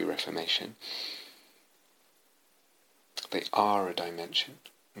sense, pre-Reformation. They are a dimension,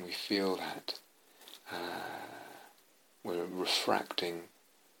 and we feel that we're reflecting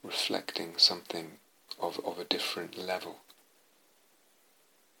something of a different level.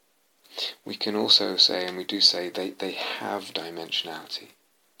 We can also say, and we do say, they have dimensionality.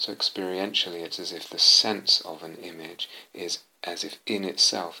 So experientially it's as if the sense of an image is as if in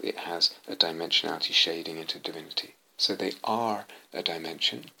itself it has a dimensionality shading into divinity. So they are a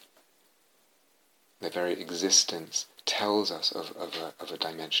dimension. Their very existence tells us of a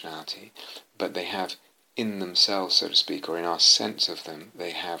dimensionality, but they have in themselves, so to speak, or in our sense of them,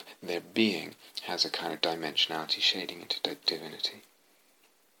 they have, their being has a kind of dimensionality shading into divinity.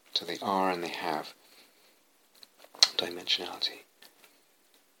 So they are and they have dimensionality.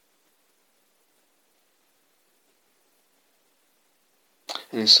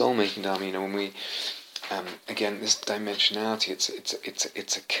 And in Soulmaking Dharma, when we, again, this dimensionality,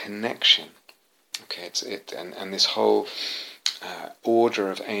 it's a connection. Okay, and this whole order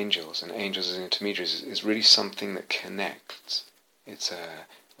of angels and angels as intermediaries is really something that connects. It's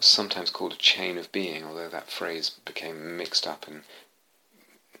sometimes called a chain of being, although that phrase became mixed up and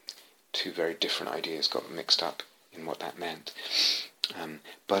two very different ideas got mixed up in what that meant.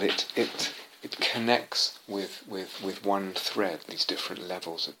 But it connects with one thread, these different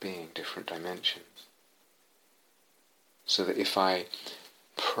levels of being, different dimensions. So that if I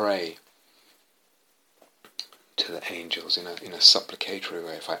pray to the angels in a supplicatory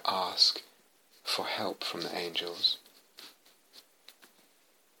way, if I ask for help from the angels.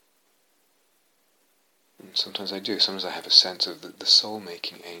 And sometimes I do. Sometimes I have a sense of the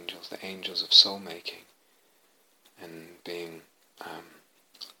soul-making angels, the angels of soul-making, and being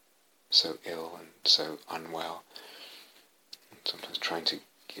so ill and so unwell, and sometimes trying to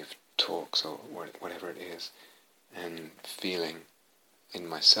give talks or whatever it is, and feeling in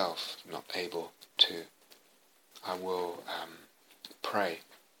myself not able to, I will pray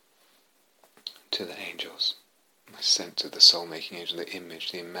to the angels. My sense of the soul-making angel, the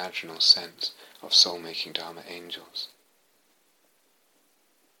image, the imaginal sense of soul-making Dharma angels.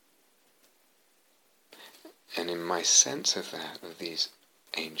 And in my sense of that, of these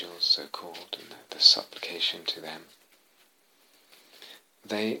angels, so-called, and the supplication to them,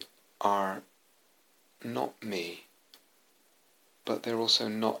 they are not me, but they're also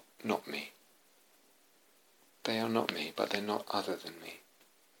not me. They are not me, but they're not other than me.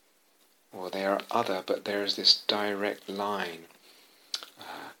 Or they are other, but there is this direct line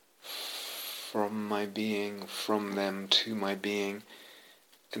from my being, from them to my being,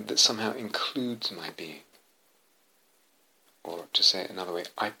 that somehow includes my being. Or to say it another way,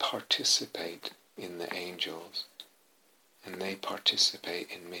 I participate in the angels, and they participate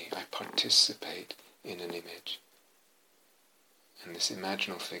in me. I participate in an image, and this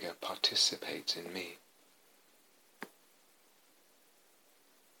imaginal figure participates in me.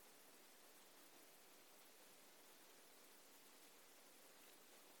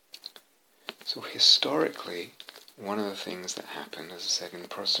 So historically, one of the things that happened, as I said, in the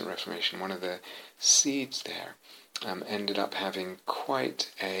Protestant Reformation, one of the seeds there ended up having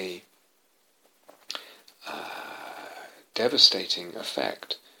quite a devastating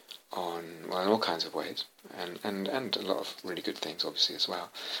effect on, well, in all kinds of ways, and a lot of really good things, obviously, as well,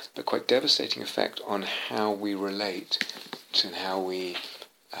 but quite devastating effect on how we relate to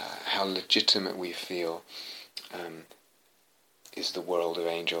how legitimate we feel is the world of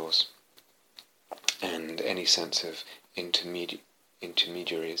angels, and any sense of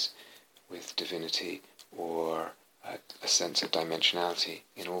intermediaries with divinity, or a sense of dimensionality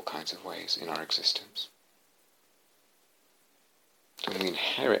in all kinds of ways in our existence. And we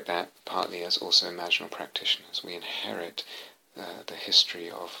inherit that partly as also imaginal practitioners. We inherit the history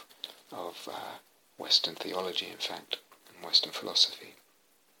of Western theology, in fact, and Western philosophy.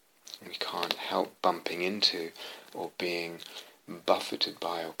 And we can't help bumping into or being buffeted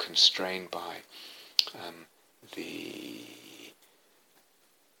by or constrained by the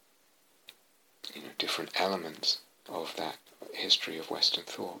different elements of that history of Western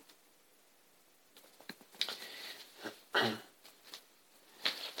thought.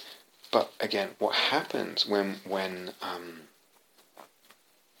 But again, what happens when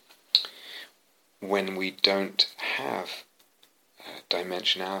we don't have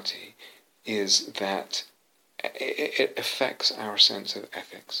dimensionality is that it affects our sense of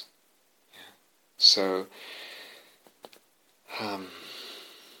ethics. Yeah. So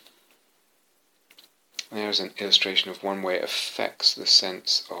there's an illustration of one way it affects the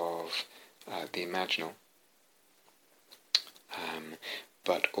sense of the imaginal,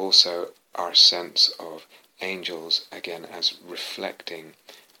 but also our sense of angels, again, as reflecting,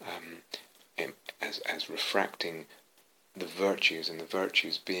 as refracting the virtues, and the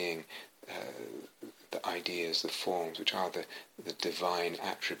virtues being the ideas, the forms, which are the divine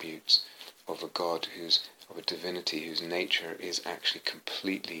attributes of a God, of a divinity whose nature is actually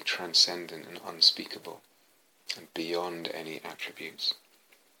completely transcendent and unspeakable and beyond any attributes.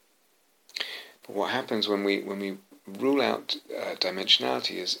 But what happens when we rule out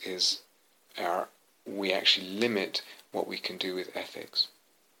dimensionality is we actually limit what we can do with ethics.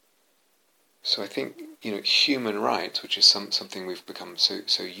 So I think human rights, which is something we've become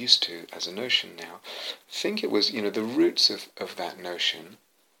so used to as a notion now, I think it was the roots of that notion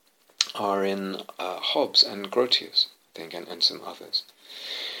are in Hobbes and Grotius, I think, and some others.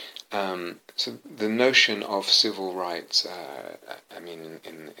 So the notion of civil rights,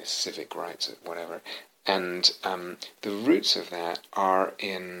 in civic rights, whatever, and the roots of that are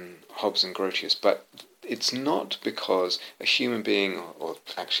in Hobbes and Grotius, but it's not because a human being, or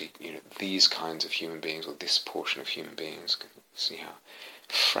actually, these kinds of human beings, or this portion of human beings, see how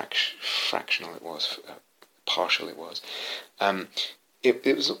fractional it was, partial it was.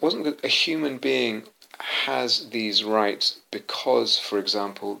 It wasn't that a human being has these rights because, for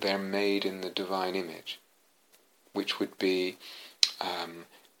example, they're made in the divine image, which would be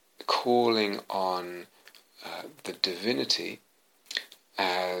calling on the divinity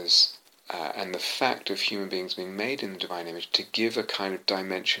as and the fact of human beings being made in the divine image to give a kind of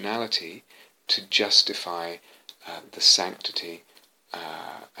dimensionality to justify the sanctity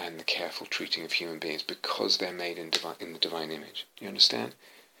and the careful treating of human beings because they're made in the divine image. You understand?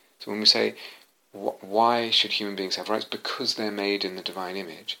 So when we say, why should human beings have rights? Because they're made in the divine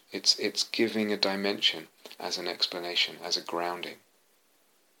image. It's giving a dimension as an explanation, as a grounding.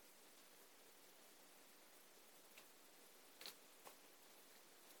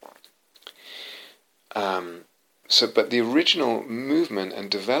 But the original movement and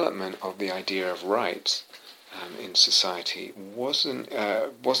development of the idea of rights in society wasn't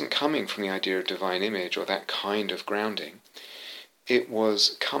coming from the idea of divine image or that kind of grounding. It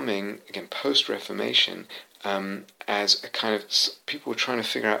was coming, again, post-Reformation, as a kind of, people were trying to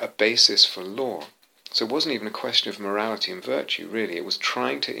figure out a basis for law. So it wasn't even a question of morality and virtue, really. It was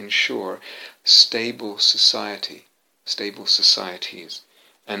trying to ensure stable society, stable societies.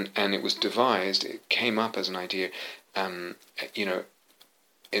 And it was devised, it came up as an idea, in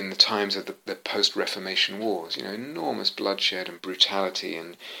the times of the post-Reformation wars, enormous bloodshed and brutality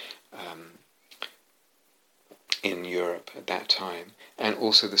in Europe at that time, and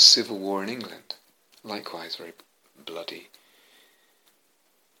also the Civil War in England, likewise very bloody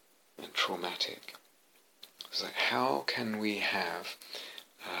and traumatic. So how can we have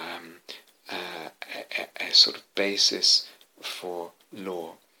a sort of basis for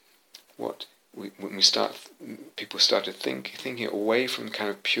law? People started thinking away from kind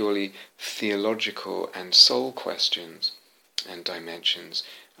of purely theological and soul questions and dimensions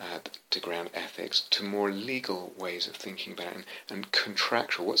to ground ethics, to more legal ways of thinking about it, and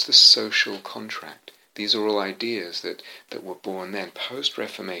contractual. What's the social contract? These are all ideas that were born then,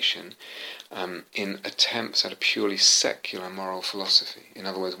 post-Reformation, in attempts at a purely secular moral philosophy. In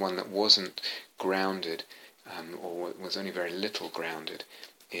other words, one that wasn't grounded, or was only very little grounded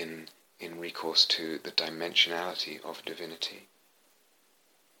in recourse to the dimensionality of divinity.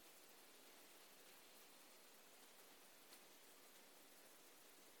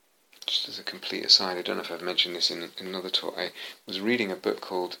 Just as a complete aside, I don't know if I've mentioned this in another talk, I was reading a book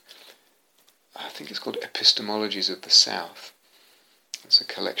called, I think it's called Epistemologies of the South. It's a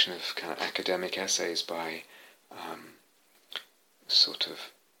collection of kind of academic essays by sort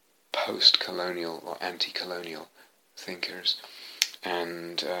of post-colonial or anti-colonial thinkers.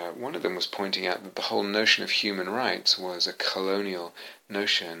 And one of them was pointing out that the whole notion of human rights was a colonial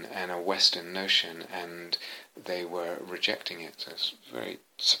notion and a Western notion, and they were rejecting it. So it's a very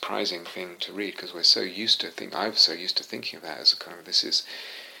surprising thing to read, because I'm so used to thinking of that as a kind of, this is,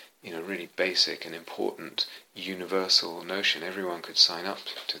 really basic and important universal notion. Everyone could sign up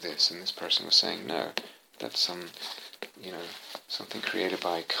to this, and this person was saying, no, that's something created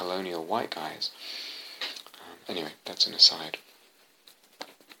by colonial white guys. Anyway, that's an aside.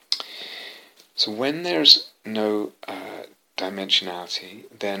 So when there's no dimensionality,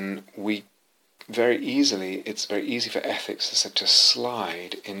 then it's very easy for ethics to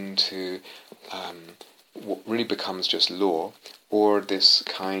slide into what really becomes just law, or this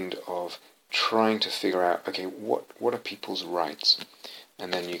kind of trying to figure out, okay, what are people's rights?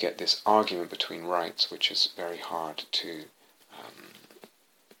 And then you get this argument between rights, which is very hard to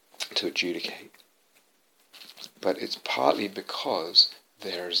adjudicate. But it's partly because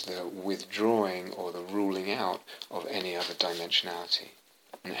there's the withdrawing or the ruling out of any other dimensionality,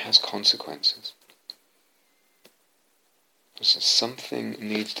 and it has consequences. So something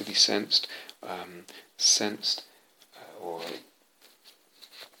needs to be sensed or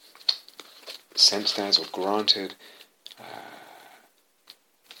sensed as or granted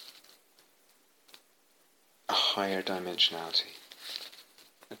a higher dimensionality,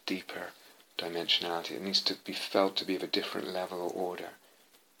 a deeper dimensionality. It needs to be felt to be of a different level or order.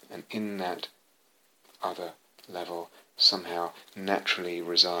 And in that other level somehow naturally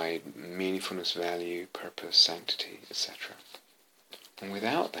reside meaningfulness, value, purpose, sanctity, etc. And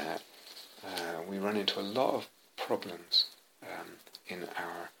without that, we run into a lot of problems in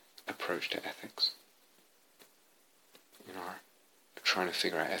our approach to ethics, in our trying to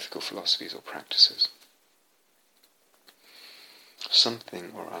figure out ethical philosophies or practices.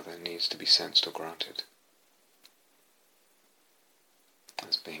 Something or other needs to be sensed or granted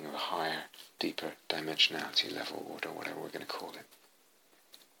as being of a higher, deeper dimensionality, level, order, whatever we're going to call it.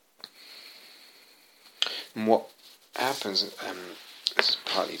 And what happens, this is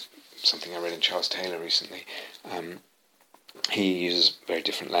partly something I read in Charles Taylor recently, he uses very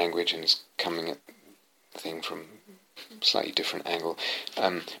different language and is coming at the thing from a slightly different angle.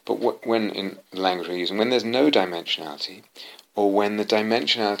 But when in the language we're using, when there's no dimensionality, or when the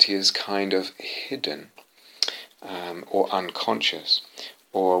dimensionality is kind of hidden, or unconscious,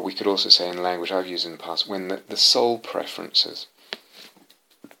 or we could also say in the language I've used in the past, when the soul preferences,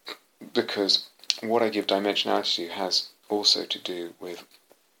 because what I give dimensionality to has also to do with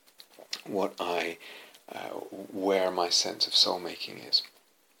what where my sense of soul making is.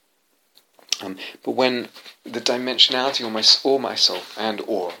 But when the dimensionality or my soul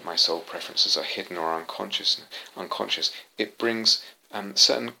or my soul preferences are hidden or unconscious, it brings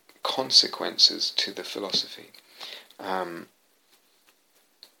certain consequences to the philosophy.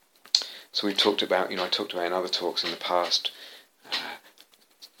 So we talked about, I talked about in other talks in the past,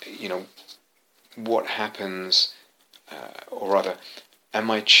 what happens, or rather, am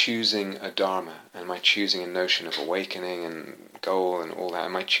I choosing a dharma? Am I choosing a notion of awakening and goal and all that?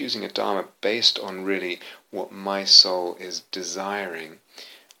 Am I choosing a dharma based on really what my soul is desiring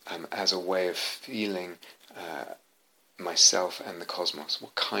as a way of feeling myself and the cosmos?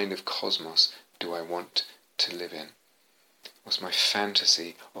 What kind of cosmos do I want to live in? What's my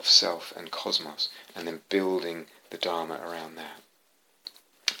fantasy of self and cosmos? And then building the dharma around that.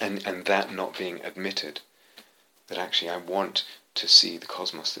 And that not being admitted, that actually I want to see the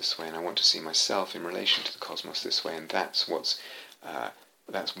cosmos this way, and I want to see myself in relation to the cosmos this way, and that's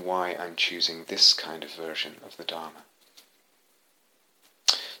why I'm choosing this kind of version of the Dharma.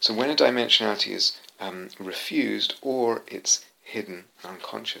 So when a dimensionality is refused, or it's hidden,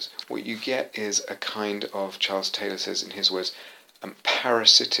 unconscious, what you get is a kind of, Charles Taylor says in his words,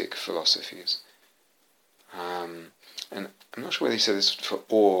 parasitic philosophies. And I'm not sure whether he said this for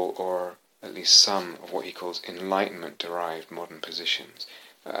all or at least some of what he calls enlightenment-derived modern positions.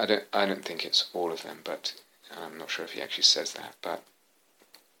 I don't think it's all of them, but I'm not sure if he actually says that. But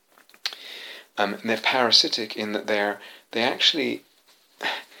they're parasitic in that they're actually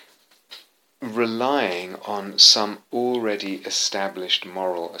relying on some already established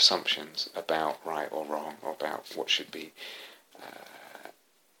moral assumptions about right or wrong, or about what should be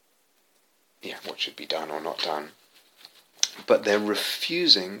done or not done. But they're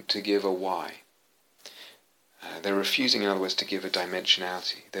refusing to give a why. They're refusing, in other words, to give a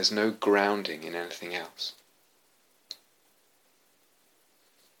dimensionality. There's no grounding in anything else.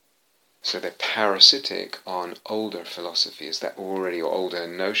 So they're parasitic on older philosophies that already, or older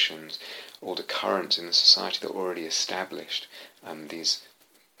notions, older currents in the society that already established these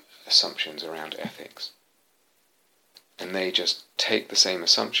assumptions around ethics. And they just take the same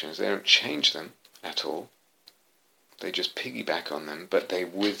assumptions. They don't change them at all. They just piggyback on them, but they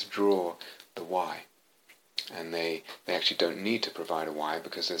withdraw the why. And they actually don't need to provide a why,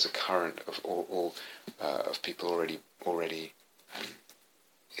 because there's a current of all of people already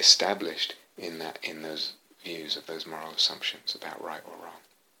established in those views of those moral assumptions about right or wrong.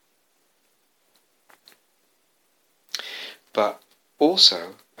 But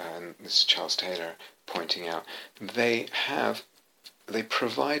also, and this is Charles Taylor pointing out, they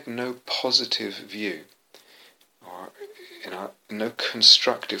provide no positive view, or no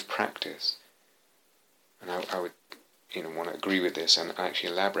constructive practice. And I would want to agree with this and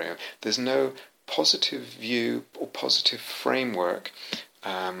actually elaborate on it. There's no positive view or positive framework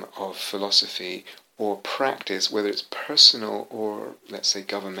of philosophy or practice, whether it's personal or, let's say,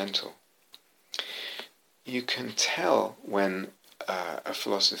 governmental. You can tell when a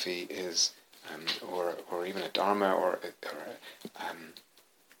philosophy is, or even a dharma, or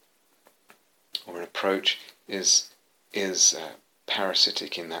an approach is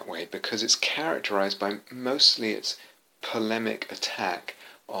parasitic in that way, because it's characterized by mostly its polemic attack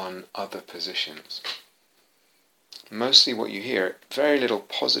on other positions. Mostly what you hear, very little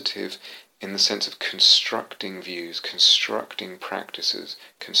positive in the sense of constructing views, constructing practices,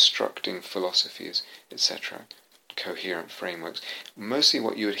 constructing philosophies, etc., coherent frameworks. Mostly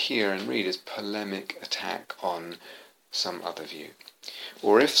what you would hear and read is polemic attack on some other view.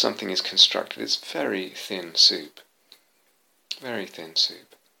 Or if something is constructed, it's very thin soup. Very thin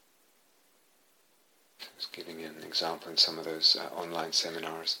soup. I was giving an example in some of those online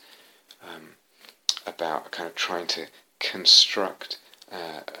seminars about kind of trying to construct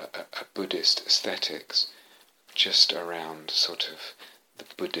a Buddhist aesthetics just around sort of the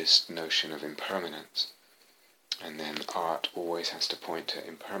Buddhist notion of impermanence. And then art always has to point to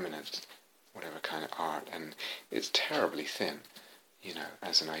impermanence, whatever kind of art. And it's terribly thin,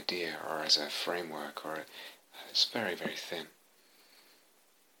 as an idea or as a framework, or it's very, very thin.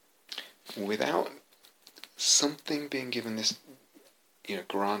 Without something being given this,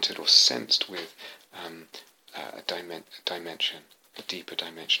 granted or sensed with a dimension, a deeper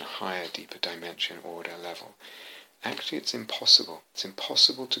dimension, a higher, deeper dimension, order, level, actually it's impossible. It's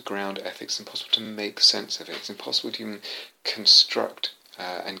impossible to ground ethics, it's impossible to make sense of it, it's impossible to even construct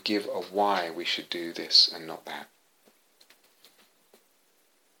and give a why we should do this and not that.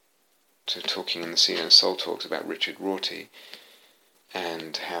 So talking in the Scene and Soul talks about Richard Rorty,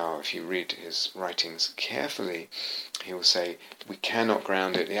 and how, if you read his writings carefully, he will say we cannot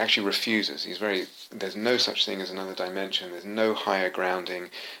ground it. He actually refuses. There's no such thing as another dimension. There's no higher grounding.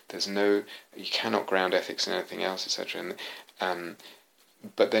 You cannot ground ethics in anything else, etc.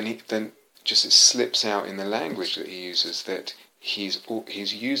 But then just it slips out in the language that he uses that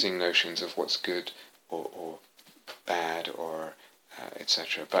he's using notions of what's good or bad or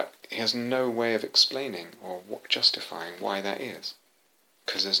etc. But he has no way of explaining or justifying why that is,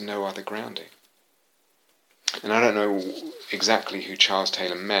 because there's no other grounding. And I don't know exactly who Charles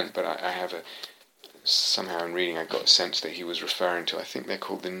Taylor meant, but I have somehow in reading I got a sense that he was referring to, I think they're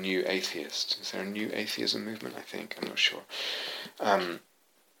called the New Atheists. Is there a New Atheism movement? I think, I'm not sure.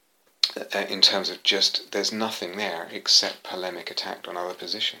 In terms of just, there's nothing there except polemic attack on other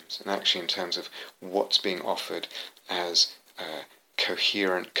positions. And actually in terms of what's being offered as a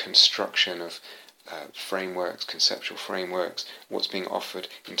coherent construction of frameworks, conceptual frameworks, what's being offered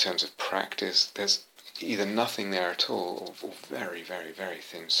in terms of practice, there's either nothing there at all or very, very, very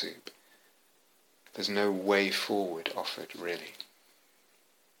thin soup. There's no way forward offered, really.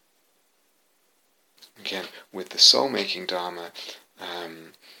 Again, with the Soulmaking Dharma,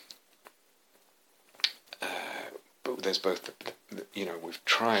 but there's both, we've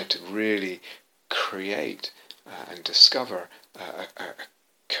tried to really create and discover a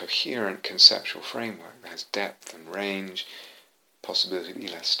coherent conceptual framework that has depth and range, possibility of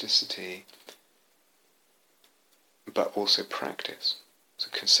elasticity, but also practice. So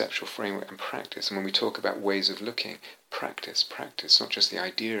conceptual framework and practice. And when we talk about ways of looking, practice, not just the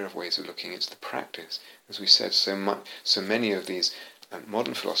idea of ways of looking, it's the practice. As we said, so many of these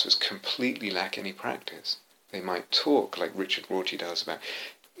modern philosophers completely lack any practice. They might talk, like Richard Rorty does, about,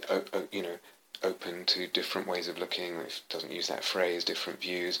 open to different ways of looking, if doesn't use that phrase, different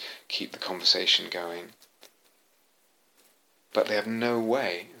views, keep the conversation going. But they have no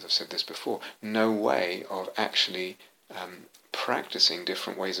way, as I've said this before, no way of actually practicing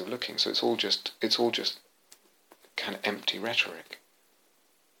different ways of looking. So it's all just kind of empty rhetoric.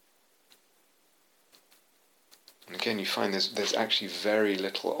 And again, you find there's actually very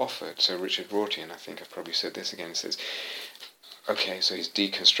little offered. So Richard Rorty, and I think I've probably said this again, says, okay, so he's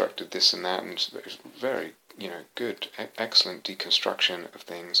deconstructed this and that, and it's very, good, excellent deconstruction of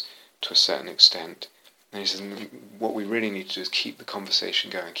things to a certain extent. And he says, what we really need to do is keep the conversation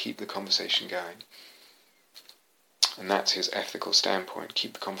going. And that's his ethical standpoint,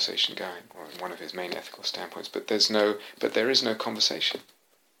 keep the conversation going, or one of his main ethical standpoints. But there is no conversation.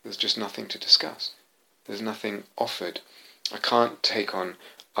 There's just nothing to discuss. There's nothing offered. I can't take on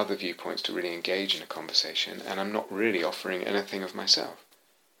other viewpoints to really engage in a conversation, and I'm not really offering anything of myself.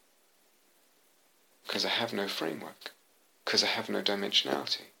 Because I have no framework. Because I have no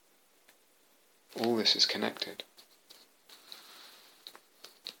dimensionality. All this is connected.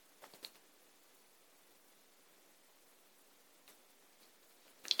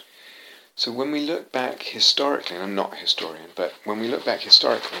 So when we look back historically, and I'm not a historian, but when we look back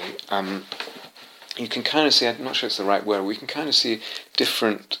historically, you can kind of see, I'm not sure it's the right word, we can kind of see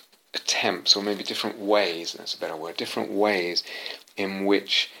different attempts, or maybe different ways, that's a better word, different ways in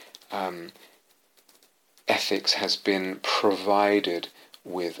which ethics has been provided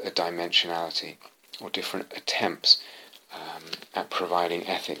with a dimensionality, or different attempts at providing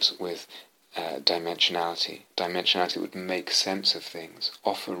ethics with dimensionality. Dimensionality would make sense of things,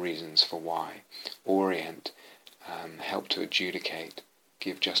 offer reasons for why, orient, help to adjudicate,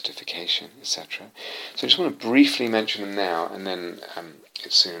 give justification, etc. So I just want to briefly mention them now, and then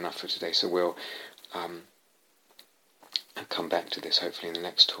it's soon enough for today, so we'll come back to this hopefully in the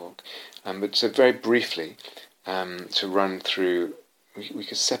next talk. But so very briefly, to run through, we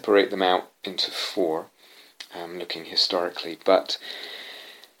could separate them out into four, looking historically, but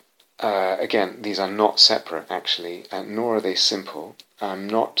again, these are not separate actually, nor are they simple. I'm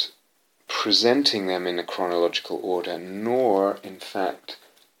not presenting them in a chronological order, nor in fact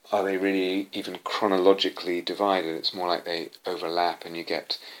are they really even chronologically divided. It's more like they overlap and you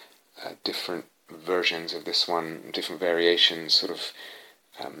get different versions of this one, different variations sort of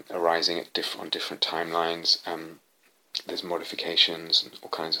arising on different timelines. There's modifications and all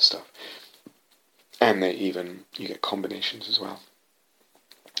kinds of stuff. And you get combinations as well.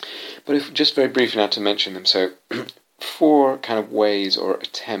 But if just very briefly now to mention them, so four kind of ways or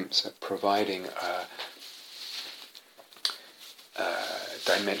attempts at providing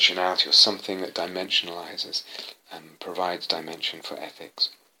dimensionality, or something that dimensionalizes and provides dimension for ethics.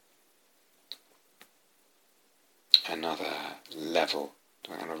 Another level,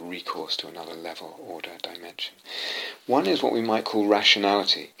 a recourse to another level, order, dimension. One is what we might call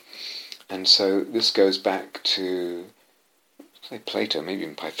rationality. And so this goes back to say Plato, maybe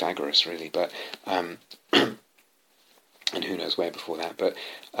even Pythagoras, really, but and who knows where before that. But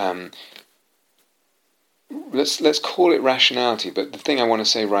let's call it rationality. But the thing I want to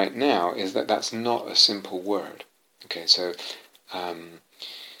say right now is that that's not a simple word. Okay, so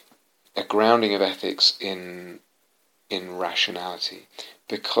a grounding of ethics in rationality,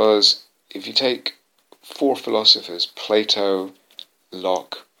 because if you take four philosophers, Plato,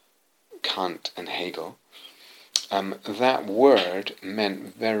 Locke, Kant, and Hegel, that word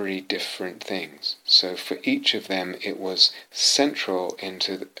meant very different things. So for each of them, it was central in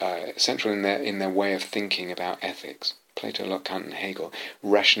their way of thinking about ethics. Plato, Locke, Kant, and Hegel.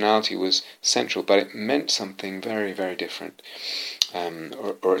 Rationality was central, but it meant something very, very different.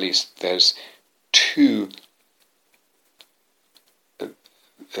 Or at least there's two.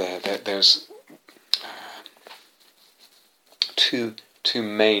 There's two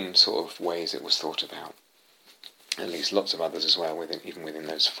main sort of ways it was thought about. At least lots of others as well, even within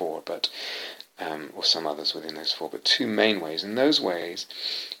those four, but or some others within those four, but two main ways. In those ways,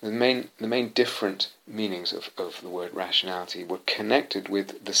 the main different meanings of the word rationality were connected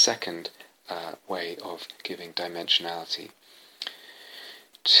with the second way of giving dimensionality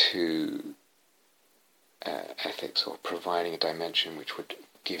to ethics, or providing a dimension which would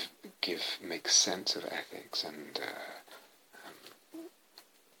make sense of ethics and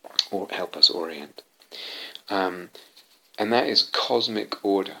or help us orient. And that is cosmic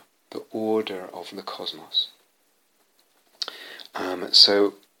order, the order of the cosmos.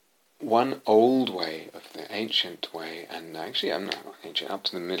 So one old way, of the ancient way, and actually I'm not ancient, up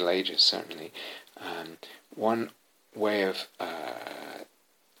to the Middle Ages certainly, one way of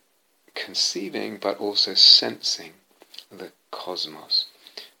conceiving but also sensing the cosmos,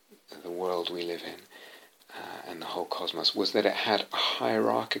 the world we live in, and the whole cosmos, was that it had a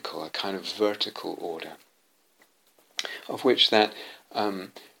hierarchical, a kind of vertical order, of which that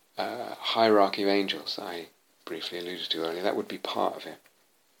hierarchy of angels that I briefly alluded to earlier, that would be part of it.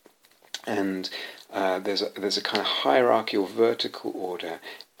 And there's a kind of hierarchy or vertical order,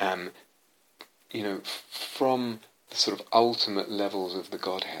 from the sort of ultimate levels of the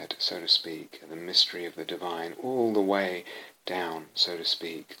Godhead, so to speak, the mystery of the divine, all the way down, so to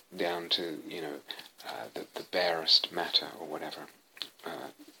speak, down to the barest matter or whatever.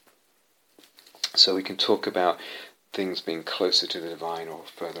 So we can talk about things being closer to the divine or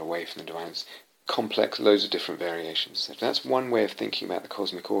further away from the divine. It's complex, loads of different variations. That's one way of thinking about the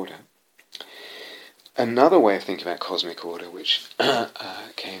cosmic order. Another way of thinking about cosmic order, which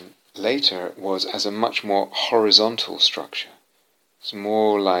came later, was as a much more horizontal structure. It's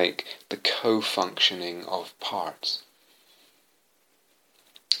more like the co-functioning of parts.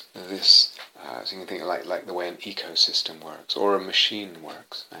 This, so you can think like the way an ecosystem works, or a machine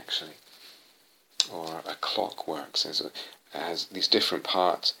works, actually, or a clock works. It has these different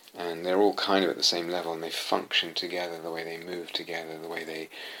parts, and they're all kind of at the same level, and they function together, the way they move together, the way they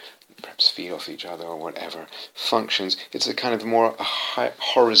perhaps feed off each other or whatever functions. It's a kind of more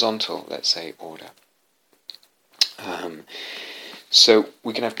horizontal, let's say, order. So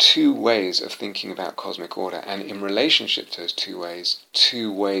we can have two ways of thinking about cosmic order, and in relationship to those two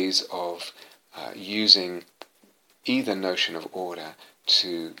ways of using either notion of order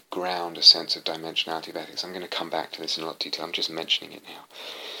to ground a sense of dimensionality of ethics. I'm going to come back to this in a lot of detail. I'm just mentioning it now.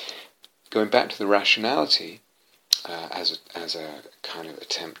 Going back to the rationality as a kind of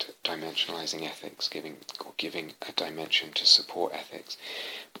attempt at dimensionalizing ethics, giving a dimension to support ethics.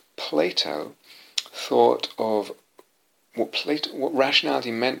 Plato thought of what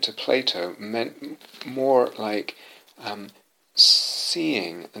rationality meant to Plato meant more like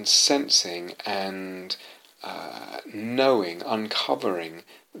seeing and sensing and knowing, uncovering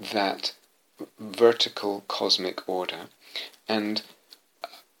that vertical cosmic order, and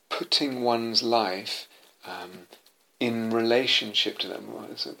putting one's life in relationship to them.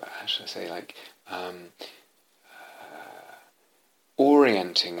 How should I say?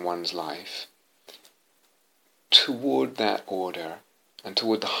 Orienting one's life toward that order and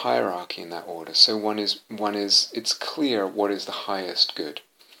toward the hierarchy in that order. So it's clear what is the highest good,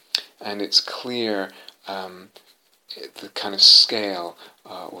 and it's clear the kind of scale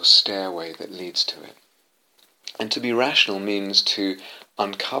or stairway that leads to it. And to be rational means to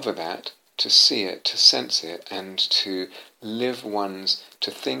uncover that, to see it, to sense it, and to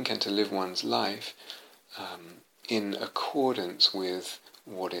think and to live one's life in accordance with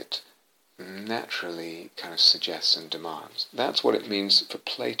what it naturally kind of suggests and demands. That's what it means for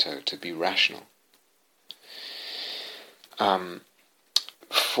Plato to be rational.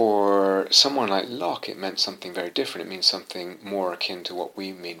 For someone like Locke, it meant something very different. It means something more akin to what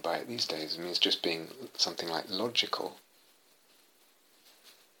we mean by it these days. It means just being something like logical.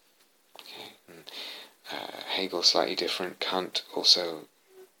 Hegel slightly different, Kant also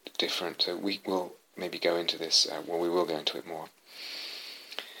different. So we will maybe go into this, we will go into it more.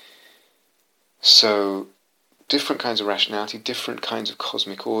 So different kinds of rationality, different kinds of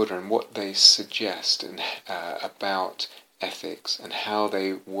cosmic order, and what they suggest and about ethics and how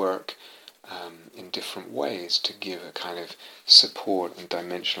they work in different ways to give a kind of support and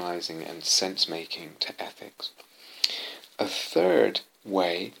dimensionalizing and sense-making to ethics. A third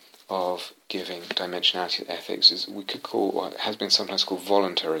way of giving dimensionality to ethics is we could call, or has been sometimes called,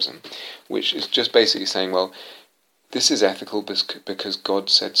 voluntarism, which is just basically saying, well, this is ethical because God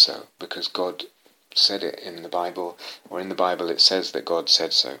said so, because God said it in the Bible, or in the Bible it says that God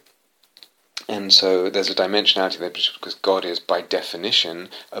said so. And so there's a dimensionality there because God is, by definition,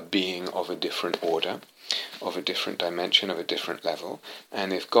 a being of a different order, of a different dimension, of a different level.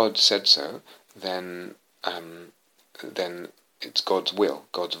 And if God said so, then it's God's will,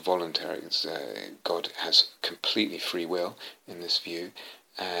 God's voluntary. God has completely free will in this view,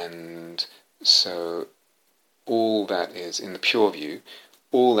 and so all that is, in the pure view,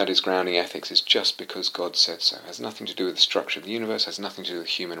 all that is grounding ethics is just because God said so. It has nothing to do with the structure of the universe, has nothing to do with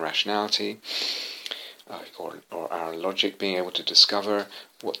human rationality, or our logic being able to discover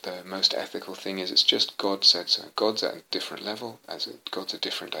what the most ethical thing is. It's just God said so. God's at a different level, God's a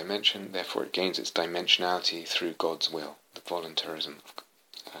different dimension, therefore it gains its dimensionality through God's will. The voluntarism,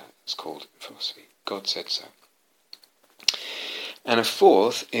 it's called in philosophy. God said so. And a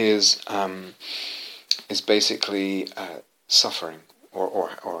fourth is basically suffering, or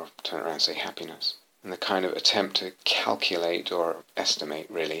turn around and say happiness, and the kind of attempt to calculate or estimate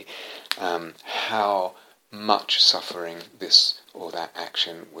really how much suffering this or that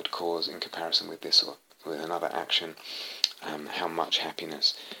action would cause in comparison with this or with another action, how much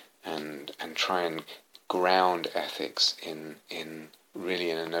happiness, and try and ground ethics in really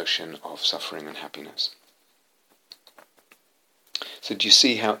in a notion of suffering and happiness. So do you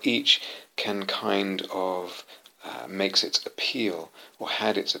see how each can kind of makes its appeal, or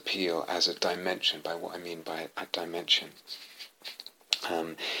had its appeal as a dimension, by what I mean by a dimension?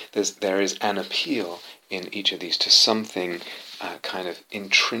 There is an appeal in each of these to something kind of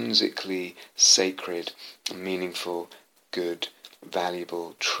intrinsically sacred, meaningful, good,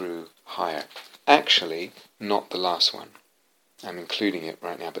 valuable, true, higher. Actually, not the last one. I'm including it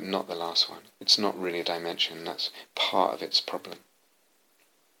right now, but not the last one. It's not really a dimension. That's part of its problem.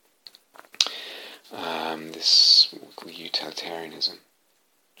 This what we call utilitarianism.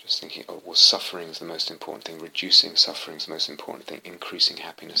 Just thinking, suffering is the most important thing. Reducing suffering is the most important thing. Increasing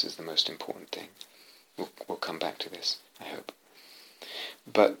happiness is the most important thing. We'll come back to this, I hope.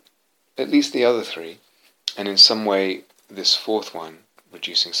 But at least the other three, and in some way this fourth one,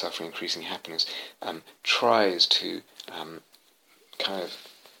 reducing suffering, increasing happiness, tries to kind of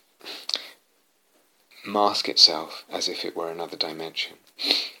mask itself as if it were another dimension.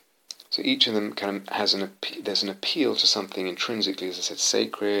 So each of them kind of has there's an appeal to something intrinsically, as I said,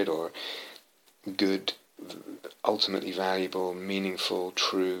 sacred or good, ultimately valuable, meaningful,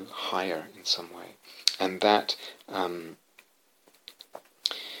 true, higher in some way. And that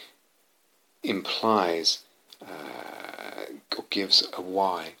implies or gives a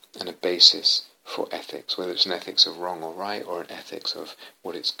why and a basis for ethics, whether it's an ethics of wrong or right, or an ethics of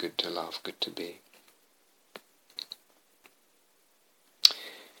what it's good to love, good to be.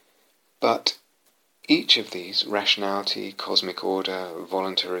 But each of these, rationality, cosmic order,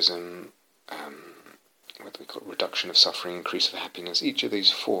 voluntarism, what we call reduction of suffering, increase of happiness, each of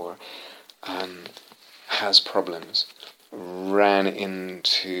these four has problems, ran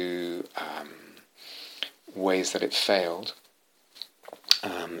into ways that it failed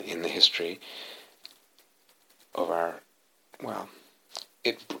in the history of our,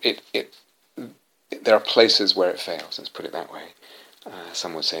 there are places where it fails, let's put it that way.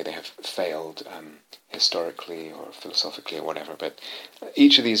 Some would say they have failed historically or philosophically or whatever, but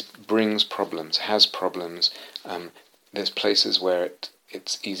each of these brings problems, has problems. There's places where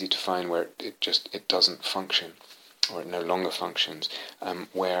it's easy to find where it doesn't function, or it no longer functions,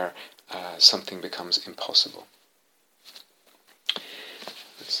 where something becomes impossible.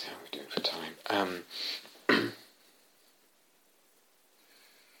 Let's see how we do it for time.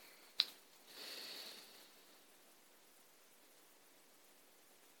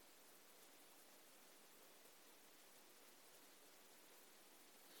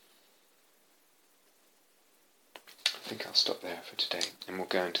 I think I'll stop there for today, and we'll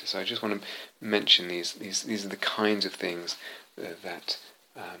go into this. So I just want to mention these are the kinds of things that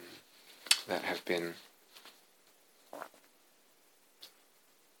have been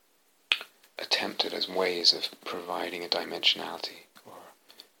attempted as ways of providing a dimensionality, or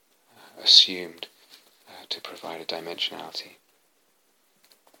assumed to provide a dimensionality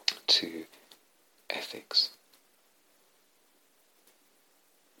to ethics.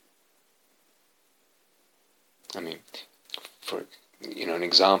 I mean, for an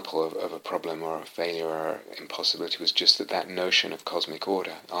example of a problem or a failure or impossibility was just that notion of cosmic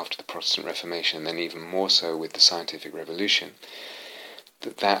order after the Protestant Reformation, and then even more so with the scientific revolution,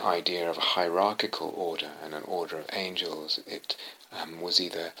 that idea of a hierarchical order and an order of angels, it was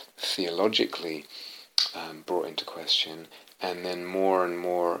either theologically brought into question, and then more and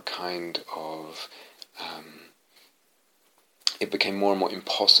more kind of it became more and more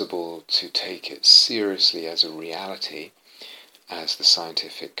impossible to take it seriously as a reality as the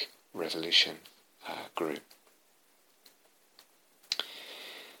scientific revolution grew.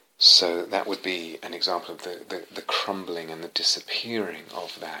 So that would be an example of the crumbling and the disappearing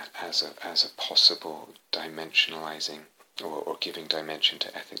of that as a possible dimensionalizing or giving dimension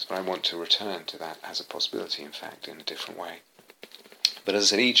to ethics. But I want to return to that as a possibility, in fact, in a different way. But as I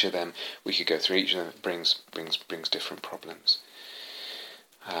said, each of them, we could go through each of them, brings different problems.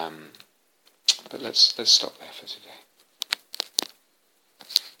 But let's stop there for today.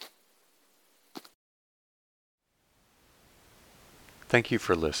 Thank you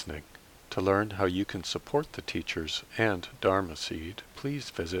for listening. To learn how you can support the teachers and Dharma Seed, please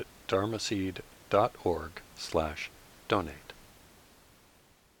visit dharmaseed.org/donate.